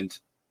 And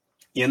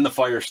in the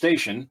fire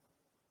station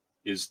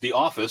is the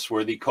office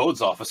where the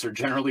codes officer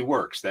generally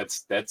works.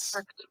 That's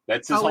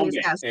his home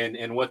base. Yes.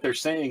 And what they're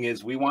saying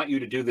is, we want you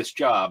to do this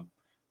job,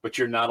 but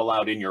you're not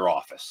allowed in your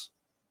office.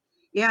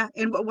 Yeah.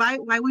 And why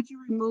would you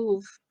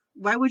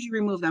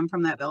remove them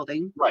from that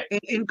building? Right.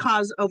 And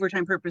cause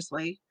overtime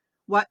purposely?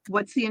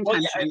 What's the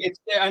intention? Well,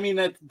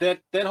 yeah,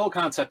 that whole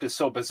concept is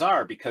so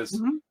bizarre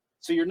because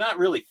so you're not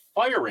really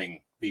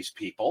firing these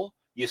people.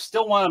 You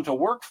still want them to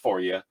work for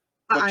you,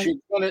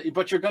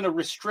 but you're gonna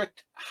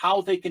restrict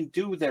how they can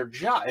do their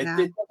job. It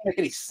doesn't make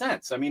any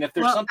sense. I mean, if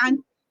there's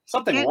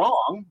something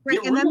wrong, right,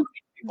 and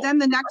then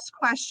the next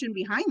question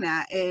behind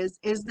that is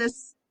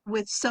this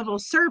with civil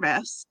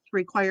service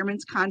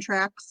requirements,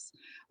 contracts,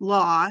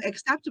 law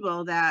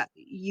acceptable that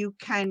you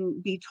can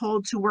be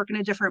told to work in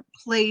a different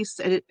place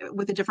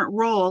with a different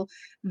role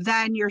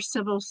than your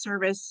civil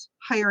service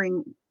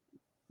hiring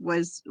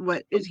was?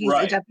 He's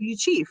right. A deputy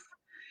chief,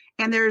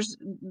 and there's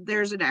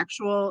an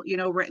actual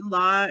written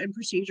law and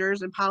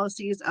procedures and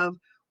policies of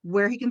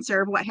where he can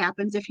serve, what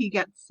happens if he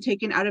gets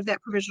taken out of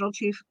that provisional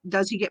chief,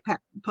 does he get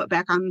put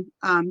back on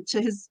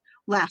to his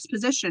last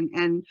position?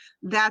 And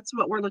that's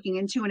what we're looking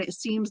into, and it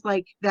seems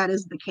like that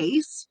is the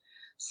case.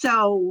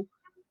 So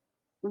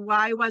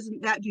why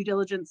wasn't that due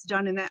diligence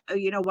done in that?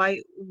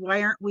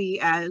 Why aren't we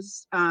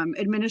as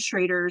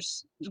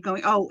administrators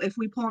going, if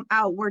we pull him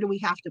out, where do we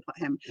have to put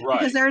him? Right.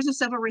 Because there's a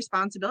civil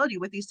responsibility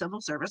with these civil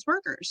service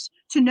workers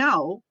to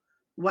know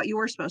what you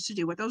were supposed to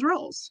do with those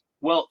roles.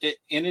 Well,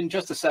 and in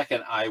just a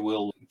second, I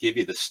will give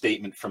you the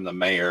statement from the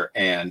mayor,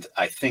 and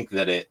I think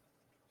that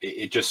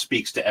it just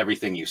speaks to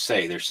everything you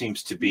say. There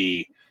seems to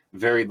be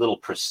very little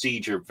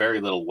procedure,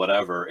 very little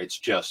whatever. It's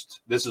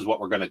just, this is what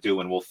we're going to do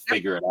and we'll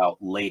figure it out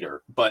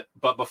later. But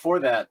before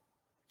that,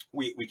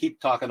 we keep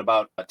talking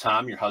about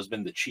Tom, your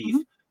husband, the chief,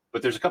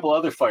 but there's a couple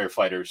other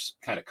firefighters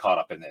kind of caught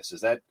up in this.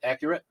 Is that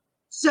accurate?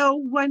 So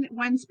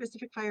one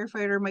specific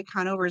firefighter, Mike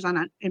Conover, is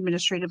on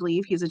administrative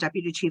leave. He's a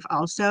deputy chief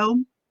also.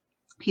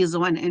 He's the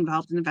one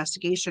involved in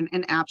investigation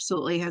and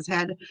absolutely has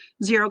had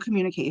zero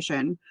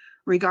communication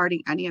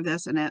regarding any of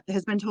this, and it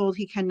has been told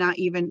he cannot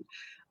even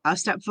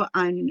step foot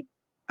on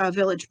a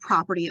village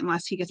property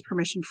unless he gets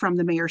permission from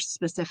the mayor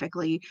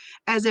specifically,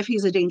 as if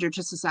he's a danger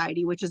to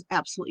society, which is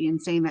absolutely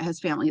insane that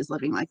his family is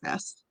living like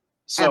this.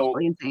 So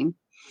absolutely insane.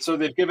 So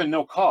they've given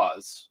no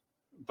cause,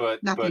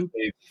 but nothing.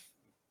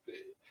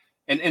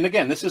 And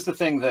again, this is the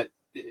thing that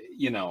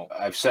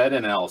I've said,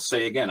 and I'll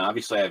say again,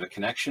 obviously I have a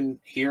connection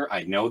here.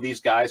 I know these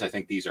guys. I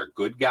think these are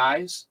good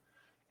guys.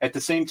 At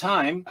the same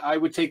time, I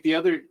would take the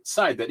other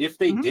side, that if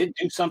they did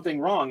do something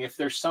wrong, if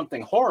there's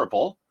something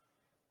horrible,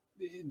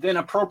 then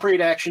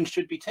appropriate action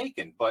should be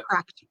taken. But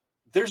correct.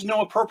 There's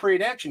no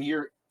appropriate action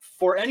here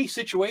for any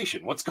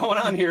situation. What's going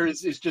on here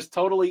is just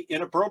totally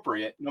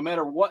inappropriate, no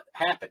matter what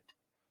happened.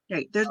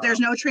 Right. There's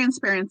no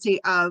transparency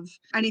of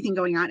anything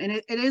going on. And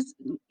it is,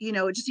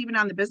 just even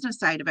on the business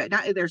side of it,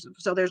 there's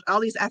all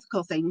these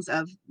ethical things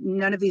of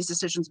none of these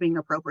decisions being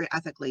appropriate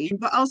ethically,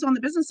 but also on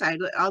the business side,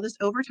 all this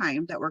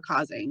overtime that we're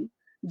causing.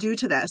 Due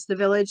to this, the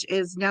village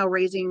is now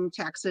raising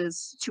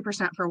taxes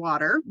 2% for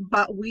water,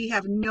 but we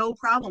have no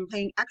problem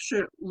paying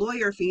extra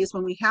lawyer fees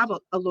when we have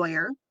a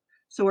lawyer.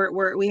 So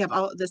we have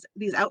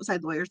these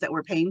outside lawyers that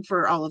we're paying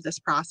for all of this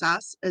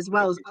process, as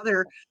well as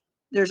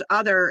there's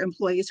other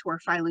employees who are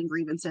filing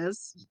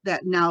grievances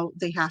that now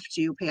they have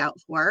to pay out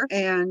for,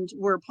 and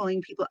we're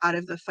pulling people out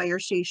of the fire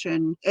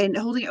station and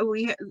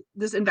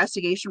this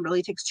investigation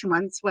really takes 2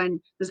 months when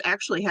this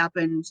actually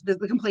happened. The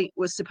complaint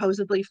was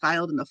supposedly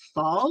filed in the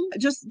fall.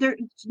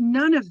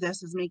 None of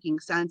this is making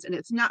sense, and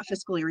it's not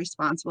fiscally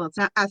responsible. It's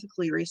not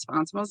ethically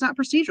responsible. It's not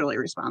procedurally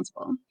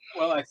responsible.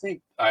 Well,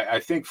 I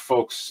think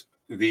folks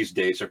these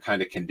days are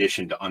kind of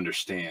conditioned to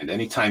understand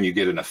anytime you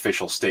get an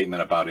official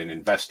statement about an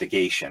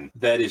investigation,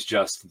 that is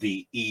just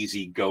the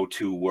easy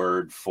go-to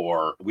word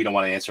for, we don't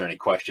want to answer any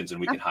questions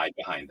and we can hide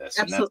behind this.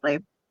 Absolutely.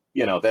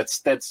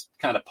 that's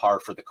kind of par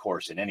for the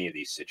course in any of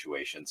these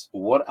situations.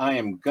 What I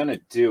am going to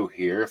do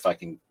here, if I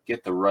can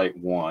get the right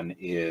one,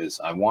 is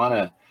I want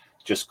to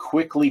just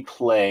quickly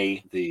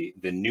play the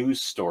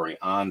news story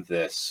on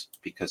this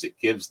because it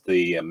gives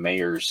the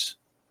mayor's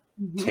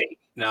take.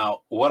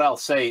 Now, what I'll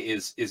say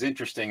is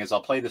interesting is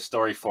I'll play the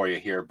story for you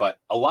here, but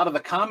a lot of the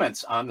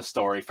comments on the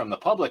story from the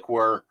public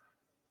were,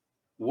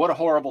 what a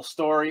horrible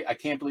story. I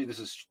can't believe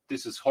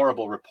this is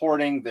horrible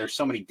reporting. There's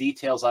so many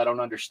details I don't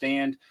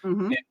understand.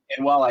 And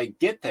while I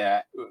get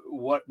that,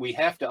 what we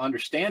have to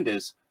understand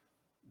is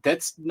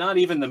that's not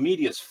even the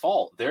media's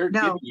fault. They're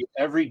giving you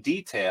every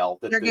detail.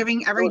 They're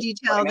giving every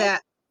detail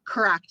that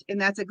correct. And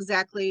that's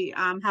exactly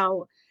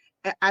how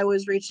I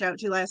was reached out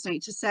to last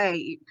night to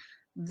say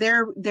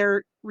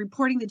they're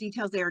reporting the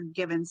details they are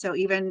given. So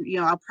even,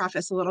 I'll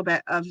preface a little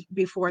bit of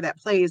before that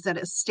plays that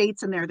it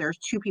states in there's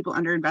 2 people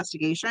under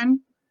investigation.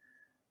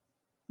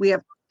 We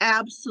have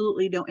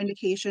absolutely no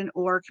indication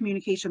or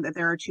communication that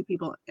there are 2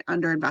 people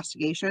under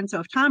investigation. So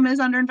if Tom is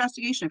under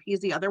investigation, if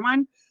he's the other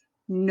one,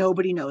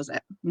 nobody knows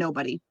it.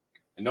 Nobody.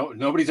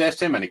 Nobody's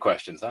asked him any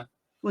questions, huh?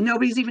 Well,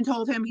 nobody's even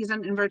told him he's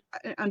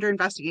under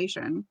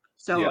investigation.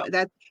 So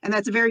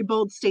that's a very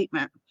bold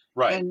statement,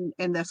 right,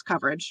 in this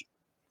coverage.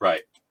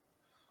 Right.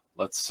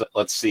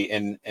 Let's see.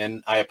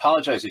 And I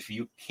apologize if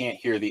you can't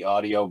hear the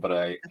audio, but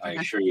I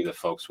assure you the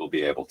folks will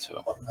be able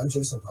to. I'm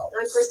Jason Powell.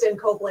 I'm Kristen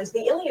Copeland.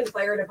 The Ilion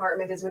Fire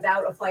Department is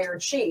without a fire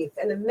chief,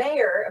 and the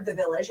mayor of the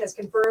village has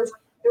confirmed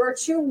there are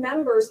 2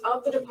 members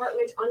of the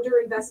department under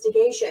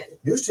investigation.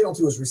 News Channel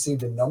 2 has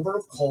received a number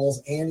of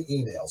calls and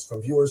emails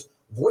from viewers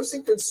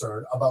voicing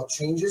concern about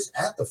changes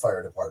at the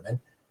fire department.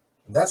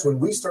 And that's when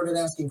we started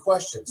asking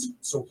questions.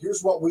 So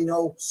here's what we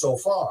know so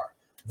far.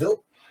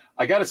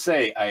 I got to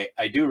say,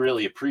 I do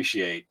really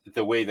appreciate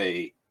the way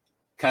they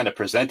kind of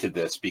presented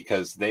this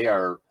because they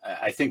are,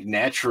 I think,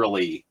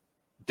 naturally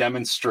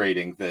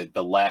demonstrating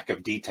the lack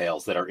of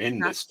details that are in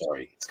this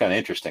story. It's kind of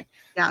interesting.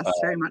 Yes,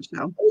 very much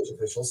so.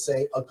 Officials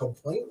say a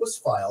complaint was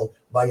filed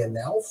by a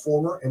now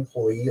former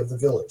employee of the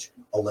village,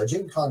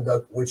 alleging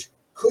conduct which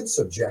could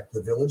subject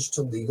the village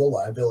to legal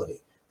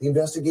liability. The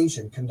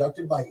investigation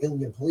conducted by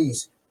Ilion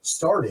Police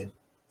started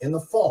in the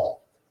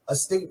fall. A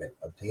statement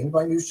obtained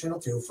by News Channel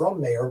 2 from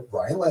Mayor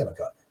Brian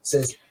Lamica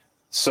says.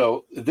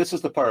 So this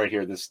is the part right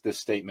here. This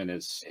statement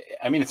is,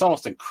 it's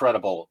almost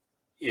incredible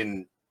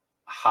in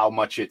how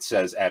much it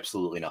says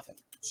absolutely nothing.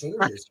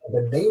 Changes have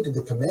been made to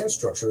the command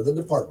structure of the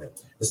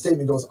department. The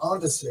statement goes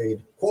on to say,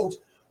 quote,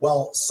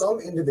 while some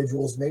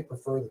individuals may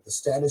prefer that the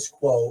status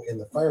quo in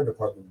the fire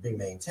department be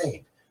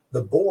maintained,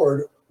 the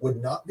board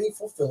would not be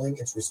fulfilling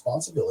its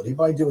responsibility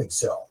by doing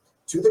so.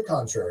 To the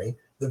contrary,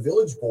 the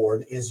village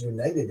board is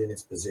united in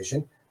its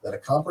position that a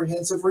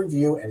comprehensive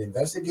review and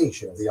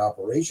investigation of the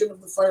operation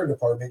of the fire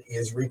department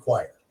is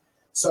required.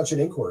 Such an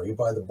inquiry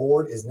by the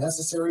board is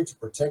necessary to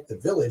protect the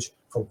village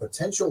from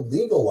potential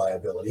legal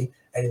liability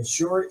and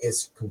ensure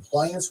its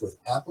compliance with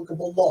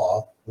applicable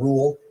law,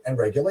 rule, and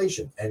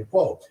regulation, end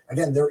quote.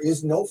 Again, there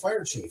is no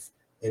fire chief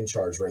in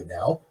charge right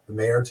now. The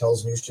mayor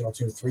tells News Channel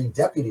 2 3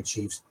 deputy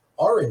chiefs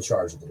are in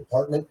charge of the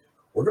department.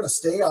 We're going to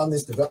stay on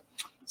this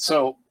development.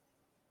 So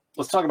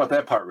let's talk about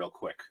that part real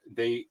quick.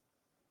 They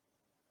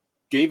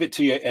gave it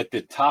to you at the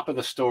top of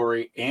the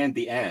story and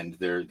the end.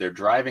 They're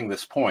driving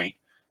this point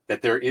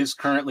that there is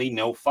currently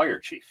no fire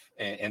chief,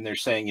 and they're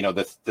saying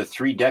the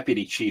 3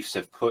 deputy chiefs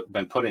have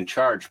been put in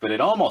charge. But it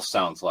almost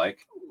sounds like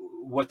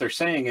what they're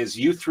saying is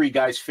you 3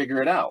 guys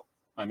figure it out.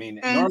 And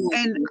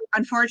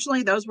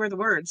unfortunately, those were the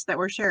words that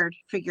were shared.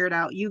 Figure it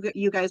out.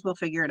 You guys will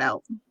figure it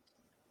out.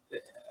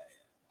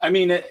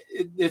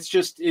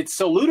 It's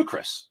so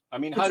ludicrous.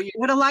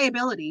 What a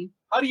liability.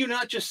 How do you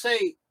not just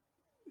say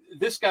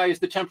this guy is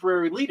the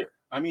temporary leader?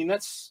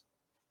 That's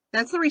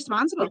the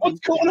responsible thing. What's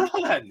going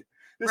on?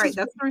 That's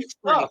the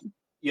stuff,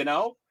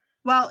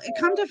 Well,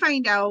 come to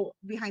find out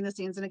behind the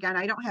scenes, and again,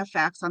 I don't have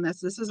facts on this.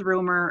 This is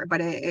rumor,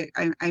 but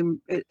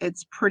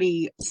it's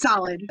pretty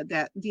solid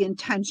that the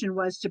intention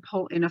was to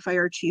pull in a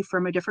fire chief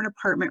from a different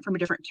department, from a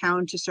different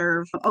town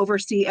to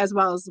oversee as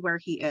well as where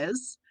he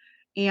is.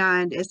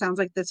 And it sounds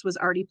like this was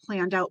already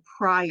planned out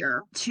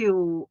prior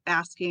to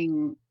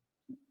asking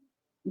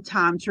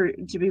Tom to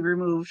be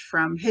removed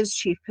from his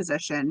chief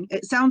position.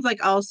 It sounds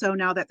like also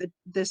now that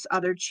this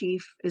other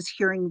chief is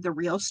hearing the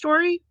real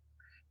story,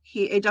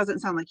 it doesn't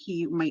sound like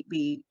he might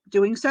be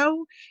doing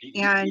so.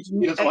 And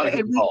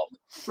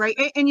right.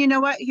 And you know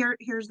what?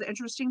 Here's the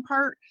interesting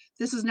part.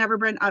 This has never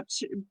been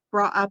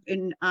brought up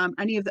in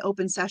any of the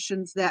open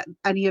sessions that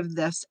any of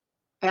this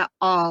at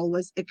all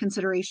was a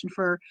consideration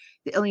for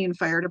the Ilion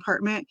Fire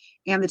Department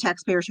and the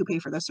taxpayers who pay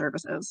for the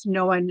services.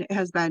 No one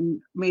has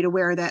been made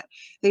aware that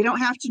they don't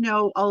have to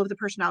know all of the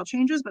personnel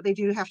changes, but they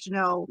do have to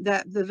know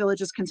that the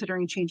village is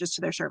considering changes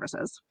to their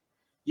services.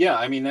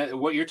 Yeah,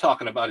 what you're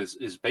talking about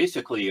is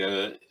basically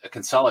a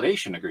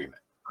consolidation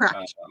agreement.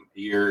 Correct.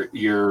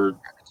 You're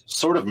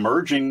sort of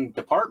merging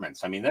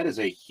departments. That is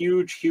a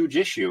huge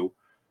issue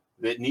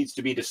that needs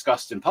to be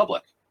discussed in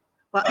public.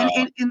 Well,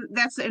 and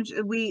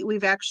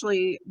we've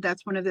actually,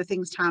 that's one of the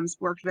things Tom's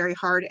worked very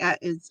hard at,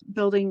 is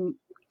building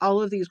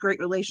all of these great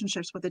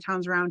relationships with the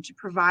towns around to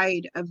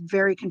provide a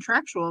very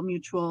contractual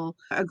mutual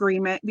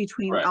agreement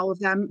between Right. all of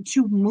them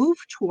to move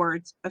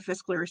towards a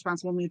fiscally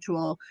responsible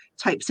mutual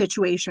type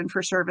situation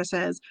for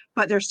services.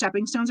 But there's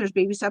stepping stones, there's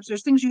baby steps,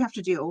 there's things you have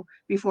to do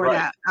before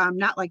Right. that.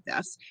 Not like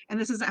this. And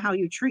this isn't how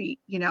you treat,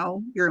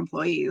 your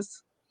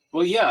employees.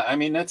 Well, yeah, I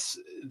mean, that's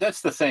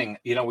the thing.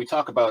 We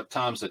talk about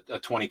Tom's a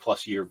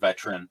 20+ year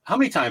veteran. How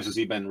many times has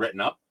he been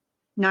written up?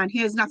 None. He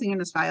has nothing in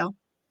his file.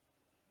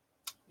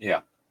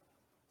 Yeah.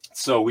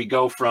 So we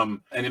go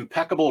from an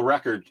impeccable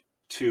record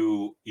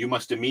to you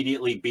must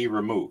immediately be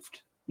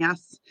removed.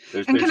 Yes.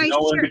 There's And can I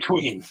no in share-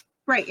 between.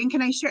 Right. And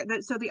can I share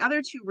that? So the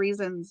other two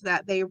reasons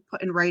that they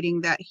put in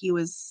writing that he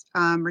was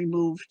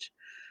removed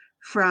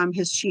from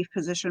his chief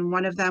position,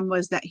 one of them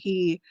was that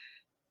he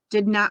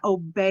did not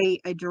obey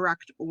a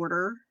direct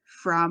order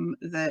from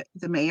the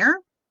mayor,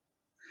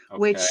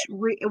 which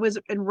Okay. it was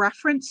in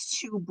reference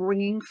to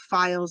bringing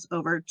files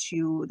over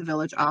to the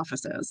village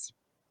offices.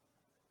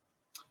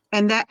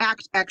 And that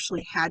act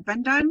actually had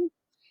been done.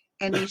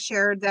 And he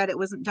shared that it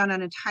wasn't done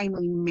in a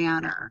timely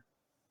manner,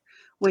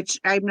 which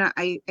I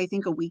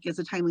think a week is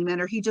a timely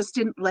manner. He just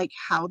didn't like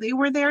how they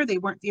were there. They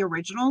weren't the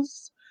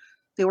originals.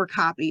 They were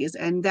copies,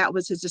 and that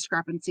was his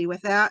discrepancy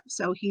with that.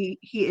 So he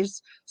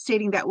is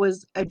stating that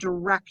was a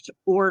direct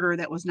order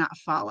that was not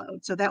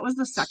followed. So that was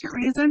the second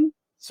reason.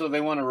 So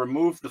they want to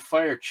remove the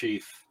fire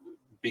chief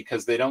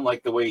because they don't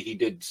like the way he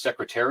did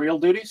secretarial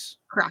duties?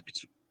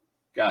 Correct.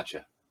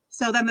 Gotcha.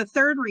 So then the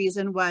third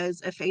reason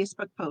was a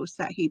Facebook post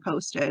that he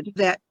posted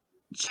that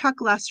Chuck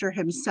Lester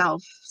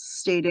himself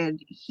stated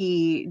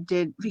he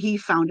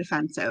found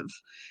offensive.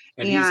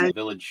 And he's a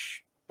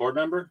village board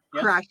member?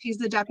 Yes? Correct. He's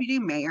the deputy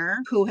mayor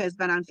who has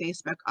been on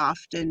Facebook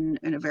often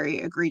in a very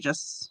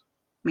egregious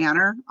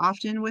manner,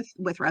 often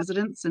with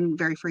residents, and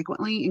very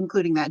frequently,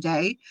 including that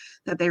day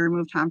that they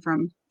removed Tom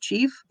from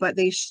chief. But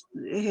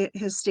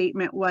his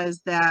statement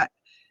was that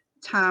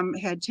Tom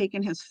had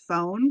taken his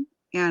phone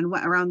and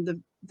went around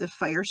the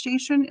fire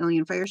station,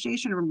 Ilion Fire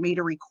Station, and made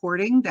a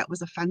recording that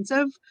was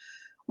offensive,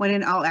 when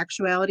in all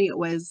actuality it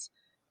was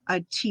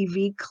a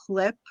TV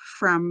clip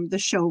from the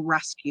show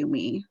Rescue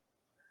Me.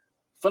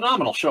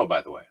 Phenomenal show,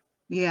 by the way.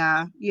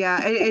 Yeah.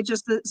 It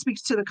just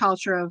speaks to the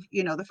culture of,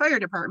 the fire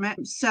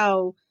department.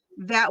 So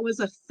that was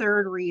a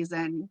third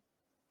reason.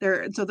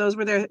 So those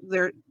were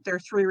their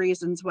three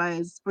reasons,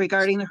 was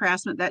regarding the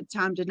harassment, that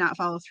Tom did not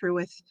follow through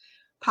with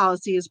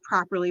policies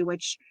properly,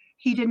 which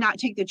he did not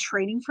take the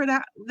training for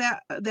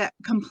that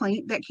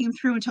complaint that came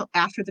through until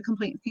after the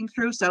complaint came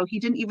through. So he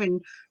didn't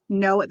even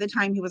know at the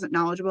time, he wasn't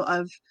knowledgeable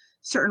of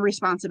certain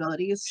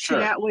responsibilities to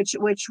that, which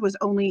was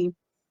only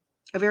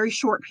a very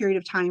short period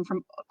of time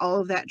from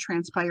all of that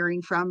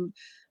transpiring, from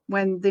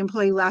when the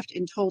employee left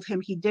and told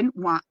him he didn't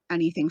want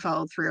anything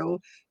followed through,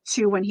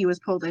 to when he was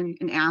pulled in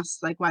and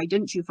asked, like, why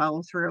didn't you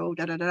follow through?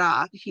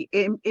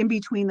 In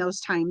between those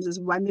times is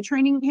when the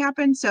training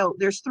happened. So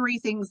there's three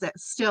things that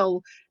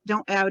still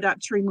don't add up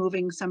to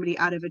removing somebody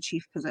out of a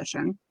chief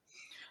position.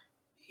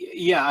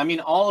 Yeah, I mean,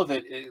 all of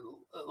it,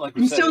 like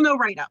we and said, still no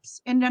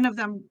write-ups, and none of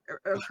them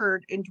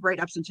occurred in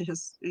write-ups into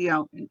his,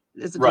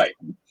 as a right,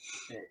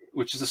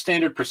 which is a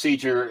standard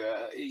procedure.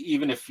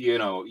 Even if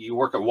you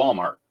work at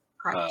Walmart,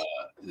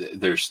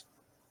 there's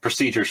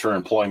procedures for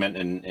employment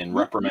and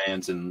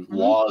reprimands and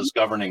laws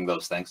governing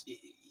those things.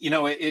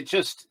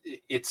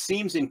 It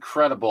seems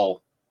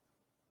incredible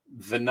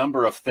the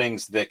number of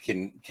things that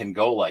can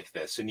go like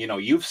this. And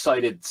you've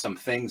cited some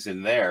things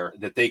in there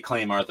that they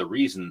claim are the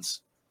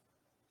reasons.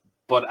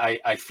 But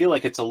I feel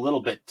like it's a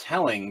little bit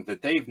telling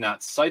that they've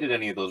not cited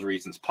any of those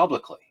reasons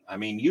publicly. I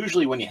mean,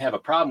 usually when you have a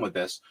problem with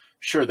this,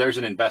 sure, there's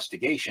an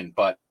investigation.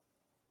 But,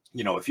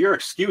 if your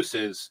excuse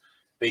is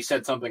they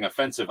said something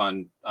offensive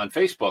on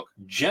Facebook,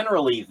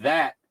 generally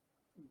that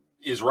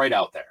is right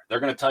out there. They're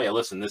going to tell you,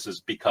 listen, this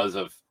is because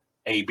of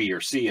A, B, or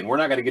C. And we're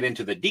not going to get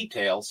into the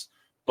details,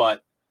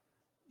 but,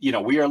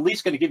 we are at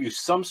least going to give you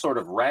some sort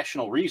of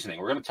rational reasoning.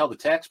 We're going to tell the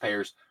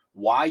taxpayers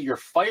why your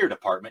fire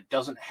department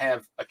doesn't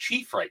have a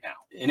chief right now.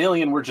 In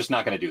Ilion, we're just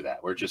not going to do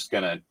that. We're just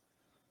going to,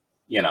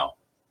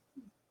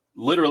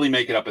 literally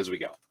make it up as we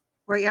go.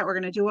 Right. Yeah, we're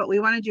going to do what we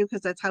want to do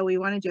because that's how we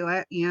want to do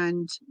it.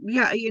 And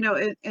yeah,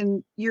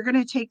 and you're going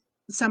to take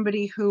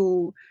somebody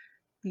who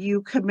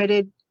you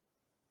committed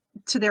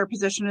to their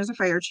position as a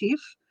fire chief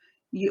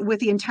with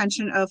the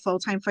intention of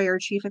full-time fire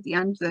chief at the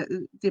end,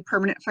 the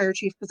permanent fire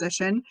chief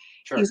position.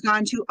 Sure. He's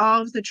gone to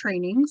all of the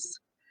trainings.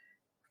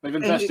 They've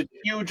invested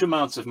huge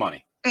amounts of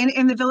money.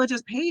 And the village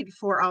has paid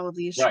for all of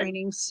these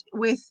trainings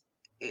with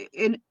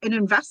an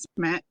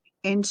investment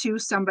into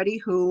somebody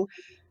who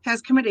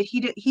has committed.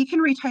 He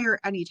can retire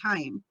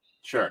anytime.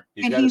 Sure.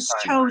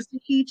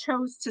 He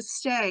chose to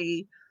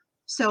stay.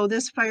 So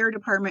this fire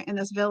department in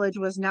this village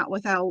was not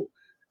without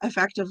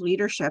effective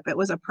leadership. It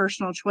was a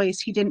personal choice.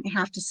 He didn't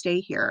have to stay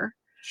here.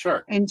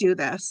 Sure. And do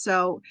this.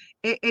 So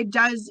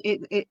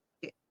it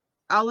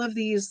all of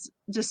these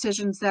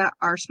decisions that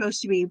are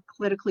supposed to be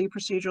politically,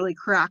 procedurally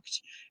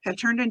correct have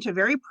turned into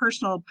very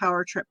personal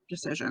power trip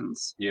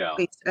decisions. Yeah.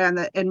 Based on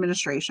the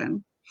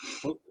administration.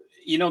 Well,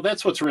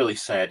 that's what's really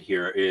sad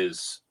here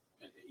is,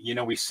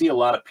 we see a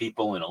lot of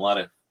people in a lot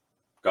of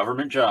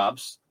government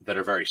jobs that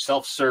are very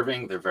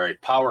self-serving. They're very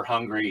power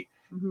hungry.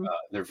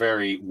 They're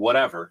very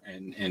whatever.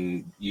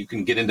 And you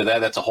can get into that.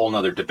 That's a whole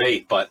nother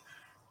debate. But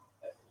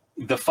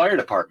the fire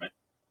department,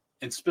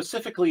 and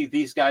specifically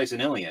these guys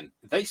in Ilion,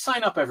 they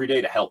sign up every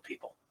day to help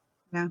people.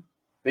 Yeah.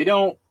 They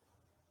don't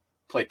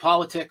play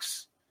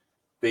politics.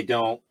 They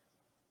don't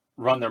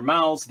run their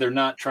mouths. They're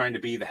not trying to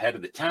be the head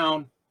of the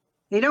town.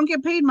 They don't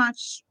get paid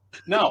much.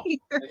 No,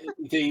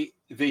 they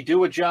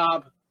do a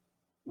job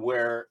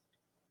where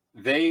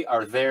they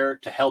are there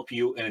to help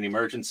you in an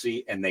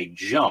emergency, and they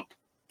jump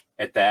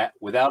at that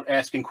without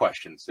asking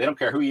questions. They don't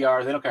care who you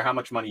are. They don't care how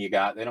much money you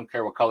got. They don't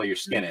care what color your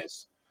skin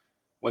is.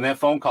 When that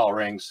phone call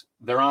rings,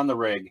 they're on the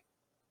rig,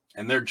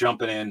 and they're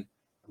jumping in,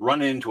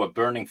 running into a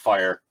burning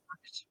fire,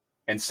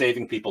 and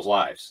saving people's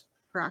lives.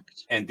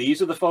 Correct. And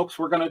these are the folks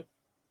we're going to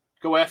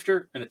go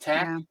after and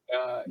attack.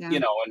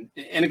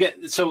 And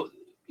again, so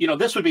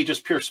this would be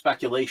just pure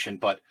speculation,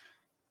 but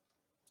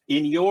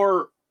in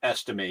your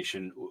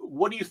estimation,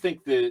 what do you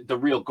think the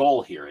real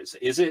goal here is?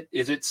 Is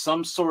it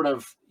some sort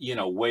of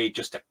way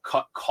just to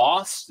cut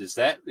costs? Is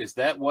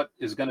that what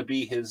is going to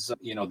be his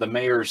the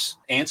mayor's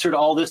answer to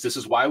all this? This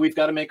is why we've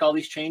got to make all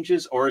these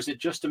changes, or is it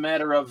just a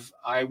matter of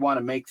I want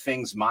to make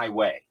things my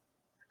way?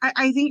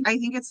 I think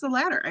it's the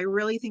latter. I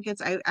really think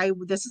it's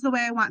this is the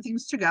way I want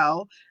things to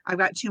go. I've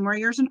got 2 more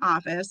years in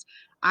office.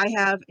 I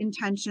have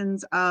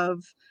intentions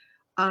of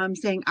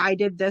saying I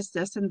did this,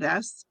 this, and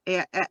this,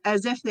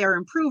 as if they're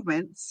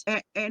improvements.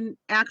 In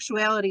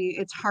actuality,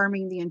 it's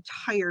harming the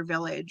entire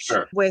village.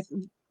 Sure.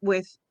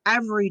 with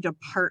every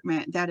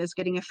department that is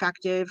getting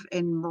effective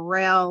in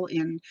morale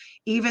and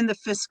even the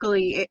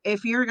fiscally.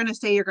 If you're going to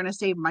say you're going to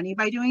save money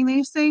by doing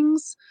these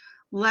things,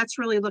 let's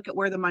really look at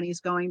where the money is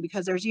going,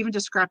 because there's even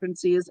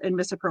discrepancies and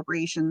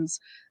misappropriations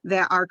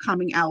that are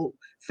coming out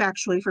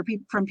factually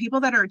from people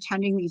that are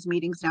attending these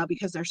meetings now,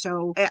 because they're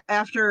so,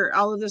 after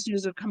all of this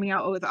news of coming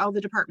out with all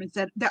the departments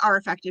that are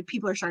affected,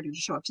 people are starting to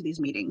show up to these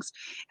meetings,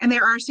 and they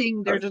are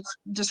seeing there's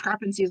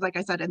discrepancies, like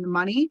I said, in the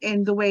money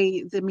and the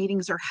way the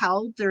meetings are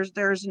held. There's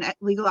a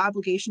legal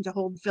obligation to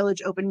hold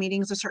village open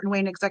meetings a certain way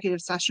and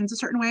executive sessions a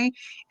certain way,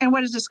 and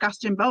what is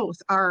discussed in both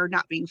are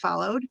not being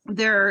followed.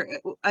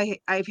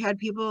 I've had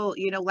people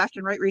left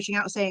and right reaching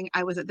out saying,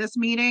 I was at this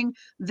meeting,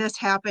 this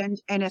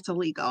happened, and it's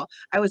illegal.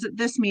 I was at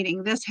this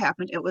meeting, this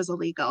happened, it was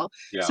illegal.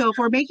 Yeah. So if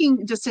we're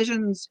making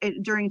decisions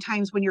during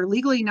times when you're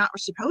legally not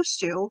supposed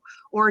to,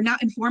 or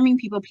not informing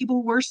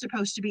people were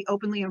supposed to be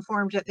openly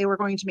informed that they were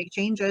going to make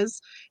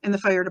changes in the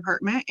fire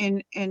department,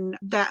 and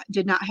that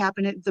did not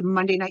happen at the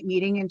Monday night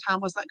meeting, and Tom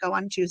was let go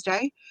on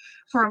Tuesday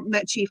from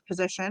that chief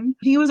position.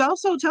 He was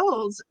also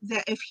told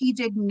that if he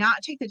did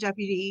not take the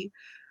deputy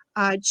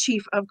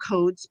chief of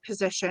codes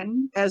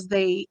position, as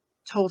they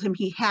told him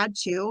he had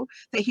to,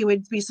 that he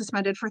would be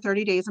suspended for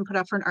 30 days and put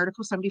up for an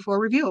Article 74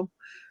 review.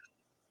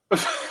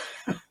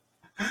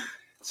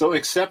 So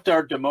accept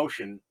our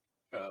demotion,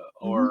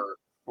 or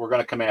we're going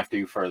to come after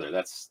you further.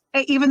 That's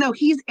even though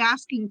he's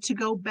asking to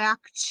go back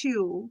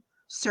to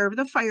serve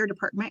the fire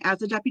department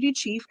as a deputy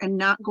chief and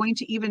not going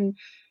to even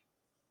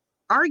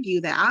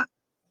argue that.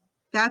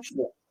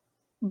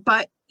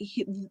 But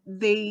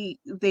they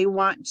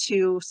want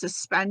to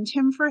suspend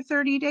him for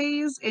 30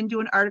 days and do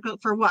an article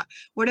for what?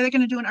 What are they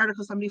going to do in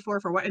Article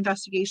 74 for? What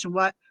investigation?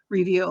 What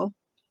review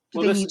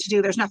do they need to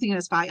do? There's nothing in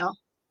his file.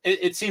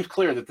 It seems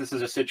clear that this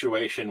is a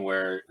situation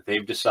where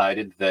they've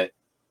decided that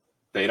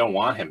they don't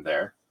want him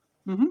there,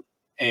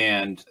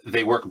 and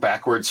they work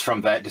backwards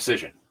from that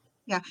decision.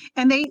 Yeah,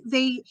 and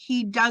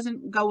he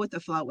doesn't go with the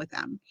flow with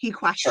them. He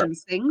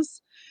questions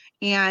things.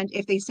 And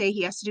if they say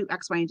he has to do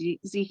X, Y, and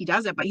Z, he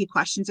does it, but he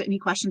questions it, and he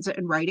questions it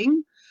in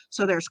writing.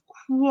 So there's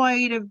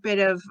quite a bit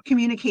of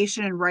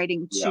communication and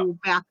writing to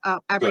back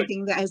up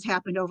everything that has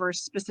happened over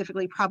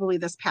specifically probably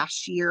this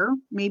past year,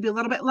 maybe a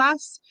little bit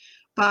less,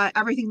 but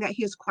everything that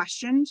he has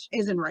questioned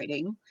is in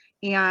writing.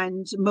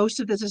 And most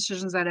of the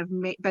decisions that have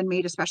been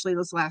made, especially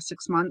those last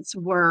 6 months,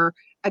 were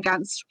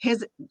against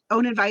his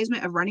own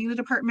advisement of running the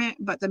department,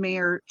 but the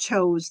mayor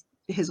chose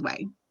his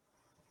way.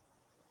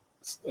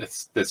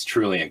 That's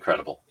truly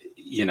incredible.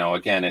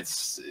 Again,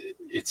 it's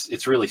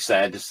really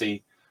sad to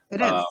see.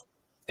 It is.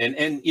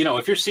 And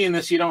if you're seeing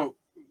this, you don't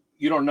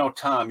know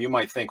Tom, you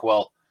might think,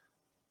 well,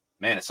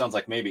 man, it sounds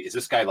like maybe, is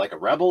this guy like a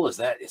rebel? Is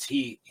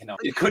he,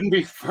 it couldn't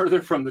be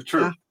further from the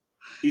truth. Yeah.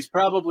 He's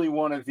probably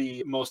one of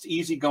the most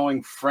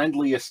easygoing,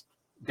 friendliest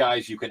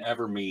guys you can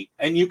ever meet.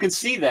 And you can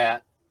see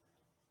that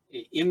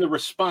in the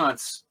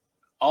response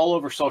all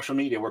over social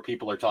media where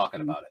people are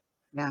talking about it.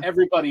 Yeah.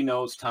 Everybody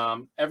knows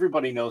Tom.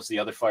 Everybody knows the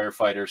other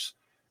firefighters.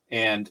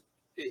 And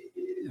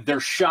they're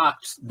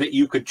shocked that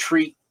you could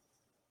treat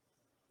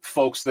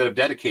folks that have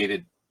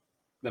dedicated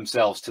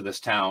themselves to this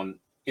town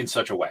in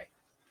such a way.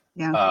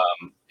 Yeah.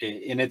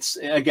 And it's,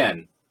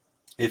 again,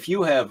 if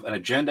you have an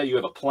agenda, you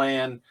have a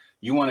plan,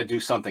 you want to do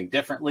something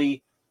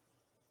differently,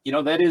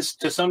 that is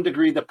to some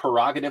degree the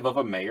prerogative of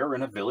a mayor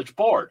and a village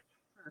board.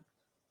 Sure.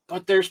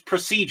 But there's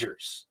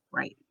procedures.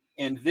 Right.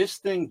 And this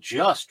thing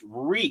just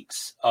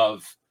reeks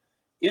of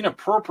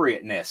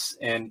inappropriateness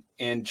and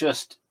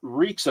just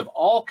reeks of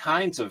all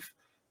kinds of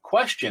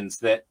questions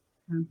that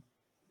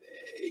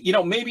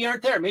maybe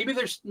aren't there. Maybe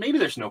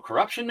there's no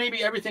corruption.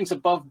 Maybe everything's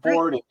above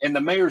board, and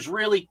the mayor's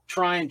really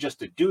trying just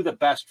to do the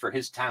best for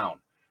his town.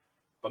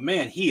 But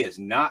man, he is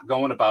not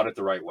going about it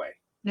the right way.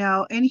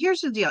 No, and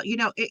here's the deal.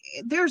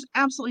 There's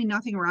absolutely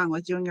nothing wrong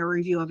with doing a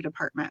review of a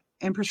department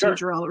and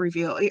procedural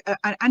review,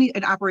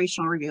 an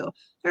operational review.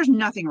 There's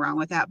nothing wrong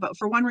with that. But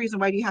for one reason,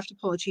 why do you have to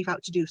pull a chief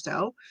out to do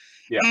so?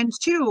 Yeah. And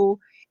two,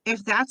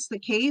 if that's the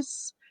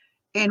case,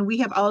 and we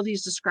have all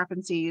these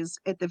discrepancies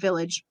at the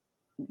village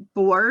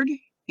board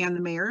and the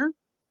mayor's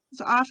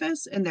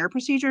office and their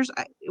procedures,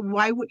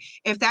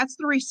 if that's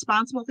the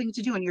responsible thing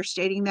to do, and you're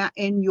stating that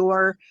in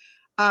your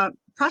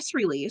press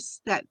release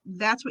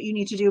that's what you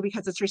need to do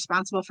because it's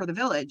responsible for the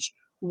village,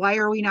 why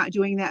are we not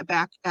doing that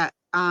back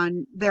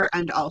on their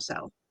end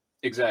also?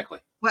 Exactly.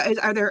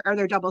 Are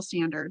there double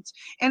standards?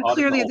 And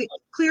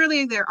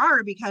clearly there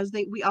are, because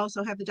we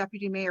also have the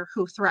deputy mayor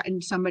who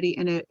threatened somebody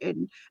in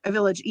a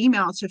village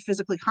email to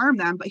physically harm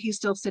them, but he's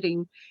still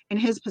sitting in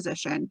his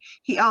position.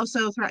 He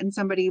also threatened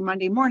somebody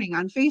Monday morning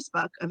on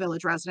Facebook, a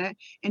village resident,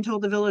 and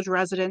told the village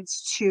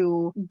residents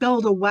to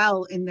build a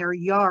well in their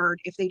yard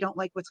if they don't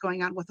like what's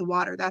going on with the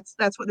water.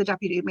 That's what the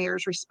deputy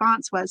mayor's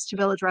response was to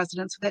village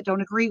residents that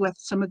don't agree with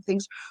some of the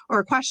things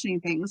or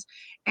questioning things.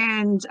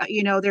 And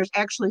there's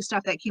actually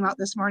stuff that came out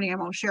this morning, I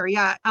won't share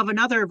yet, of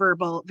another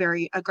verbal,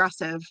 very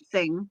aggressive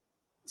thing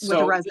with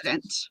a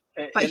resident.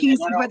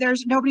 But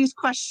there's nobody's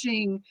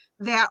questioning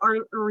that or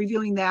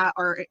reviewing that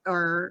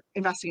or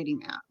investigating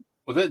that.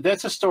 Well,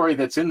 that's a story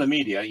that's in the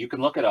media. You can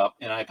look it up,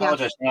 and I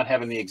apologize for not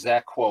having the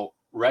exact quote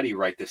ready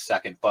right this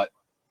second, but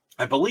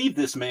I believe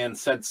this man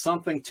said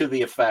something to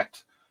the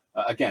effect,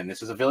 again,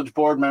 this is a village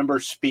board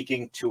member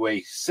speaking to a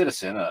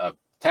citizen, a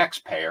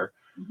taxpayer,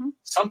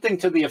 something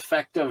to the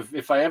effect of,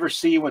 if I ever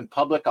see you in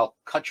public, I'll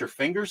cut your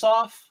fingers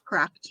off.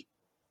 Correct.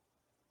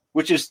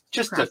 Which is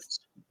just the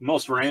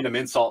most random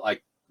insult I've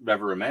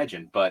ever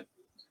imagined, but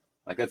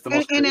that's the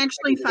most. And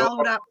actually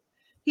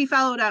he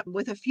followed up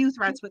with a few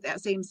threats with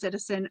that same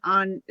citizen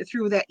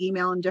through that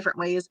email in different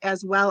ways,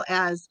 as well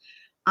as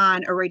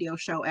on a radio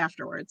show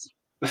afterwards.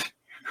 But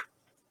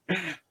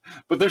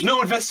there's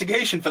no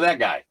investigation for that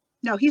guy.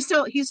 No, he's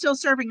still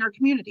serving our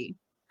community.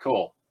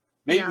 Cool.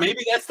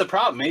 Maybe that's the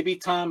problem. Maybe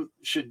Tom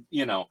should,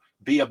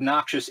 be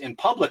obnoxious in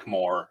public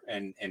more,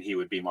 and he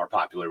would be more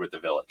popular with the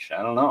village.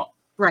 I don't know.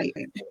 Right.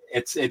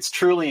 It's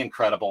truly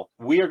incredible.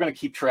 We are going to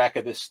keep track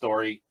of this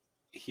story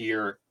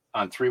here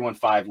on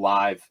 315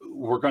 Live.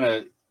 We're going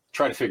to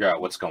try to figure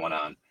out what's going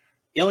on.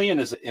 Ilion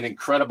is an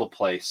incredible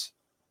place.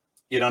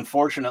 It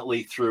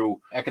unfortunately, through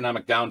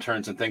economic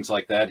downturns and things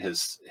like that,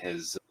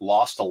 has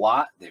lost a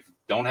lot. They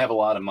don't have a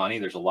lot of money.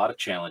 There's a lot of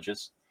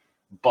challenges,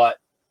 but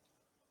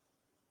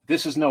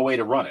this is no way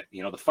to run it.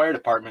 The fire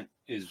department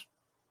is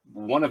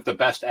one of the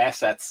best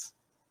assets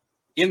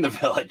in the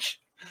village.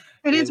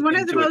 And it's one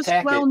of the most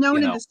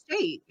well-known in the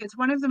state. It's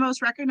one of the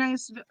most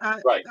recognized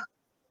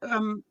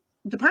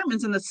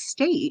departments in the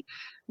state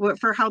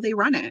for how they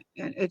run it.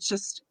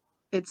 It's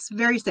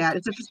very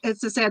sad.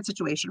 It's a sad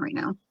situation right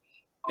now.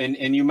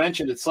 And you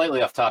mentioned it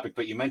slightly off topic,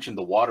 but you mentioned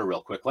the water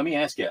real quick. Let me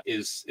ask you,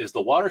 is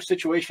the water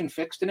situation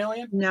fixed in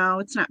Ilion? No,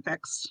 it's not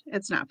fixed.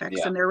 It's not fixed.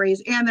 Yeah. And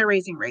they're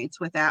raising rates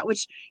with that,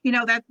 which,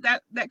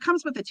 that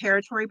comes with the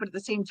territory. But at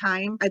the same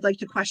time, I'd like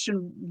to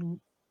question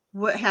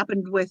what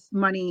happened with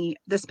money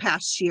this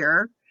past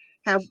year.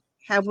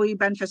 Have we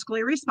been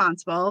fiscally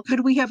responsible?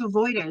 Could we have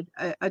avoided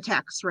a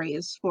tax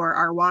raise for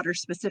our water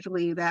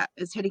specifically that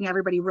is hitting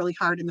everybody really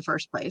hard in the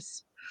first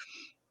place?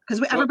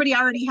 Because everybody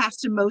already has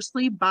to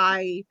mostly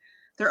buy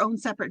their own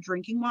separate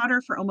drinking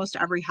water for almost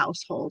every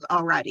household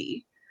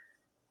already.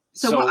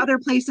 So what other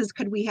places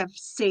could we have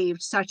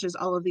saved, such as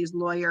all of these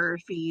lawyer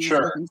fees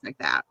and things like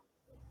that?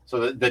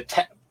 So the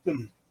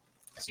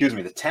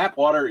tap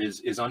water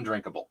is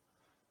undrinkable.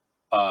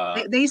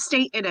 They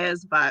state it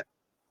is, but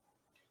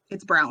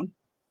it's brown.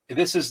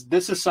 This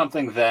is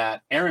something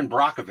that Aaron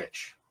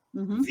Brockovich,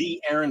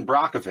 the Aaron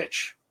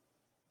Brockovich,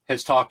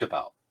 has talked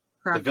about.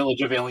 Correct. The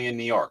village of Ilion,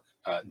 New York.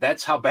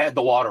 That's how bad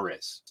the water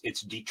is.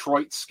 It's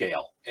Detroit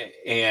scale.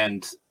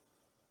 And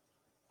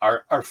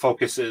our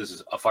focus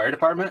is a fire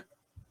department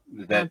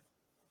that,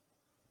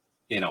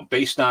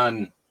 based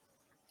on,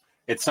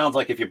 it sounds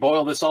like if you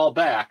boil this all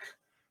back,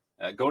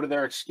 go to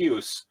their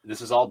excuse,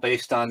 this is all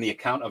based on the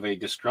account of a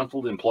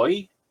disgruntled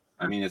employee.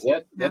 I mean,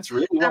 that's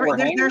really what we're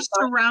hanging they're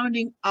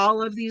surrounding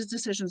all of these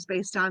decisions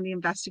based on the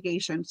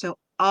investigation. So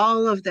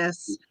all of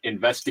this the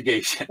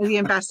investigation,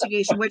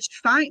 which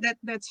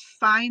that's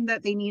fine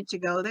that they need to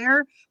go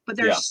there, but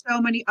there's so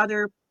many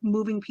other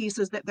moving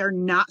pieces that they're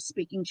not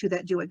speaking to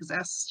that do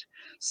exist.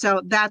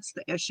 So that's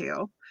the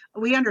issue.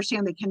 We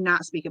understand they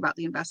cannot speak about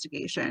the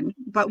investigation,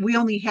 but we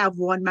only have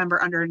one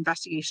member under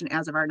investigation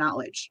as of our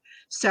knowledge.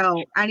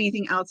 So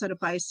anything else that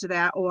applies to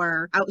that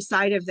or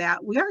outside of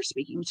that, we are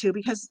speaking to,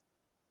 because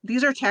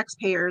these are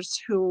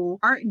taxpayers who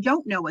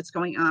don't know what's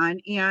going on,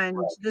 and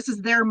this is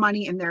their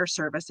money and their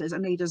services,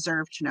 and they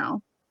deserve to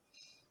know.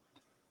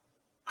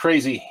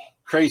 Crazy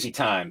crazy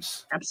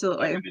times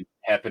Absolutely.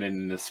 happening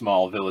in the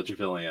small village of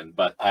Ilion.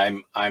 But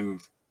I'm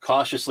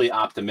cautiously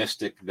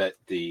optimistic that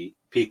the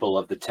people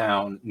of the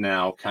town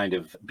now kind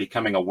of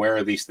becoming aware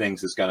of these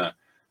things is going to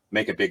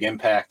make a big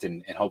impact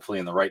and hopefully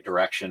in the right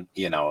direction.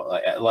 You know,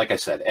 like I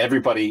said,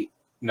 everybody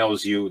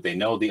knows you. They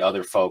know the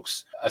other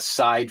folks.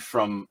 Aside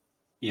from,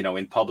 you know,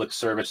 in public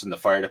service in the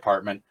fire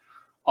department,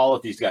 all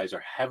of these guys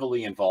are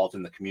heavily involved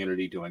in the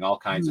community, doing all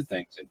kinds of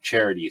things and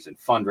charities and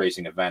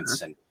fundraising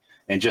events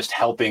and just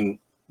helping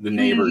the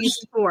Community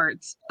neighbors.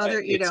 Sports,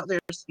 it's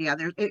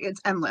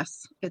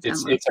endless. It's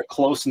endless. It's a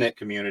close knit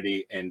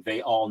community, and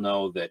they all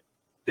know that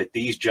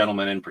these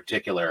gentlemen in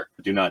particular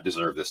do not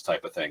deserve this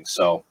type of thing.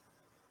 So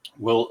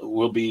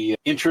we'll be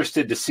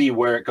interested to see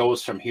where it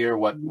goes from here.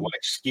 What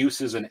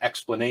excuses and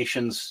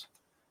explanations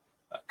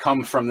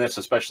come from this,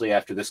 especially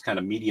after this kind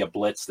of media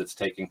blitz that's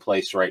taking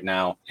place right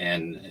now,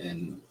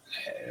 and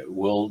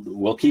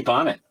we'll keep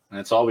on it.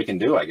 That's all we can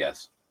do, I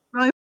guess.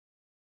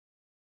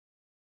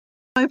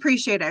 I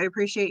appreciate it. I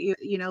appreciate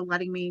you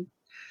letting me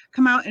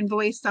come out and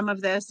voice some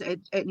of this.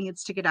 It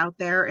needs to get out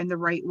there in the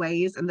right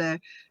ways and the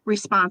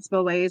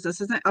responsible ways.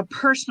 This isn't a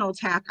personal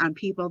attack on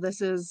people.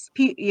 This is,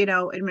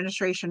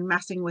 administration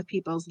messing with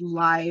people's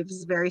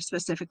lives very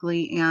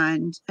specifically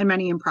and in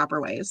many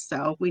improper ways.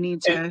 So we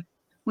need to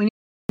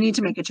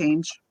make a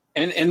change.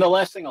 And the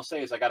last thing I'll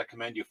say is I got to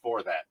commend you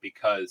for that,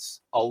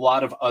 because a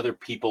lot of other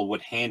people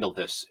would handle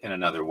this in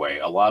another way.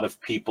 A lot of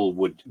people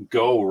would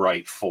go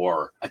right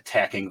for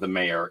attacking the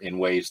mayor in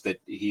ways that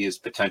he has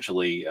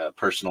potentially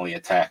personally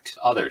attacked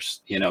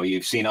others. You know,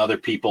 you've seen other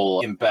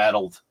people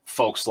embattled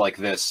folks like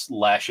this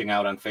lashing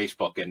out on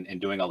Facebook and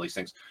doing all these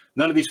things.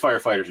 None of these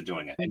firefighters are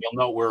doing it. And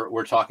you'll know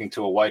we're talking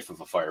to a wife of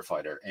a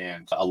firefighter,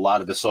 and a lot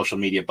of the social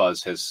media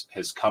buzz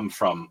has come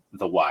from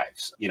the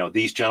wives. You know,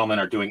 these gentlemen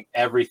are doing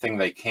everything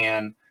they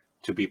can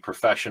to be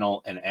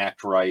professional and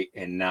act right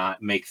and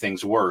not make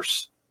things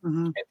worse.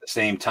 Mm-hmm. At the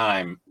same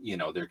time, you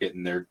know, they're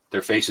getting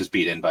their faces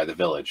beat in by the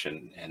village,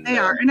 and they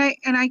are. And I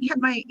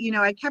kept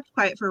I kept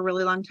quiet for a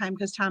really long time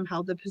because Tom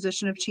held the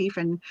position of chief,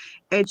 and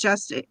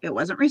it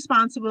wasn't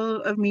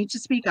responsible of me to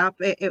speak up.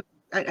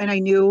 And I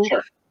knew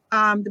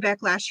the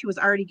backlash he was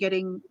already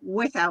getting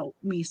without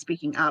me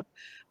speaking up,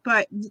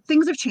 but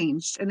things have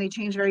changed, and they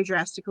changed very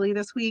drastically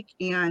this week.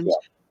 And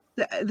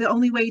the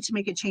only way to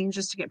make a change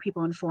is to get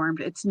people informed.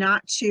 It's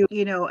not to,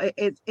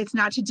 it's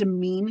not to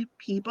demean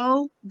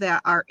people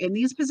that are in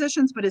these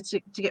positions, but it's to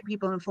get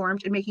people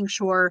informed and making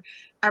sure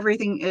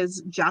everything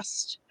is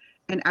just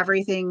and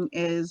everything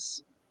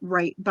is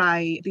right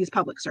by these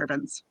public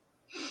servants.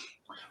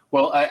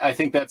 Well, I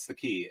think that's the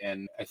key.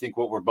 And I think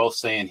what we're both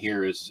saying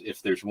here is,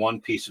 if there's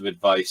one piece of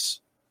advice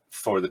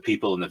for the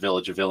people in the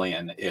village of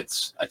Ilion,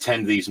 it's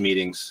attend these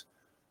meetings.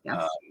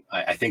 Yes.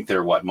 I think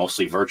they're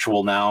mostly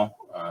virtual now.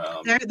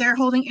 They're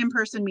holding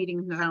in-person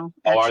meetings now.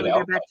 Actually,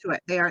 they're back to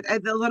it. They are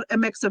a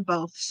mix of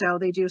both. So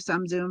they do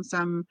some Zoom,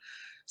 some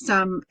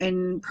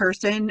in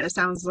person. It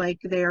sounds like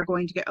they are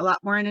going to get a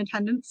lot more in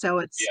attendance.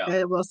 So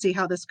we'll see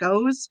how this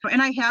goes.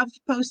 And I have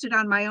posted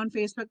on my own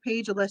Facebook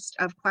page a list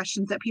of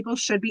questions that people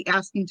should be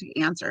asking to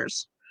get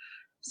answers.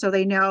 So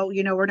they know,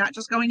 we're not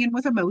just going in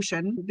with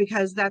emotion,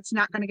 because that's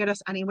not going to get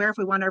us anywhere. If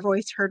we want our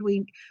voice heard,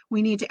 we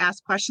need to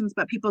ask questions,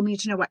 but people need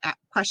to know what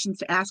questions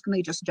to ask, and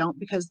they just don't,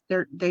 because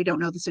they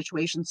don't know the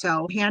situation.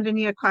 So handing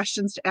you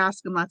questions to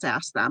ask, and let's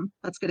ask them.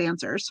 Let's get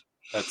answers.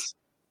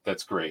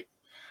 That's great.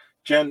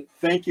 Jen,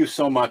 thank you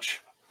so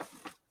much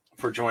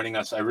for joining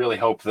us. I really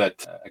hope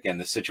that, again,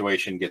 the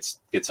situation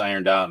gets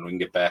ironed out and we can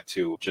get back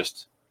to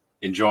just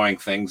enjoying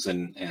things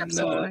and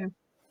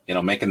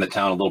making the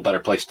town a little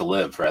better place to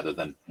live rather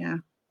than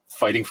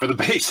fighting for the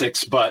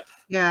basics. But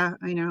yeah,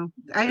 I know.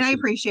 I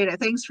appreciate it.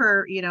 Thanks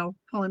for,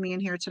 pulling me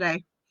in here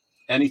today.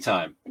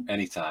 Anytime.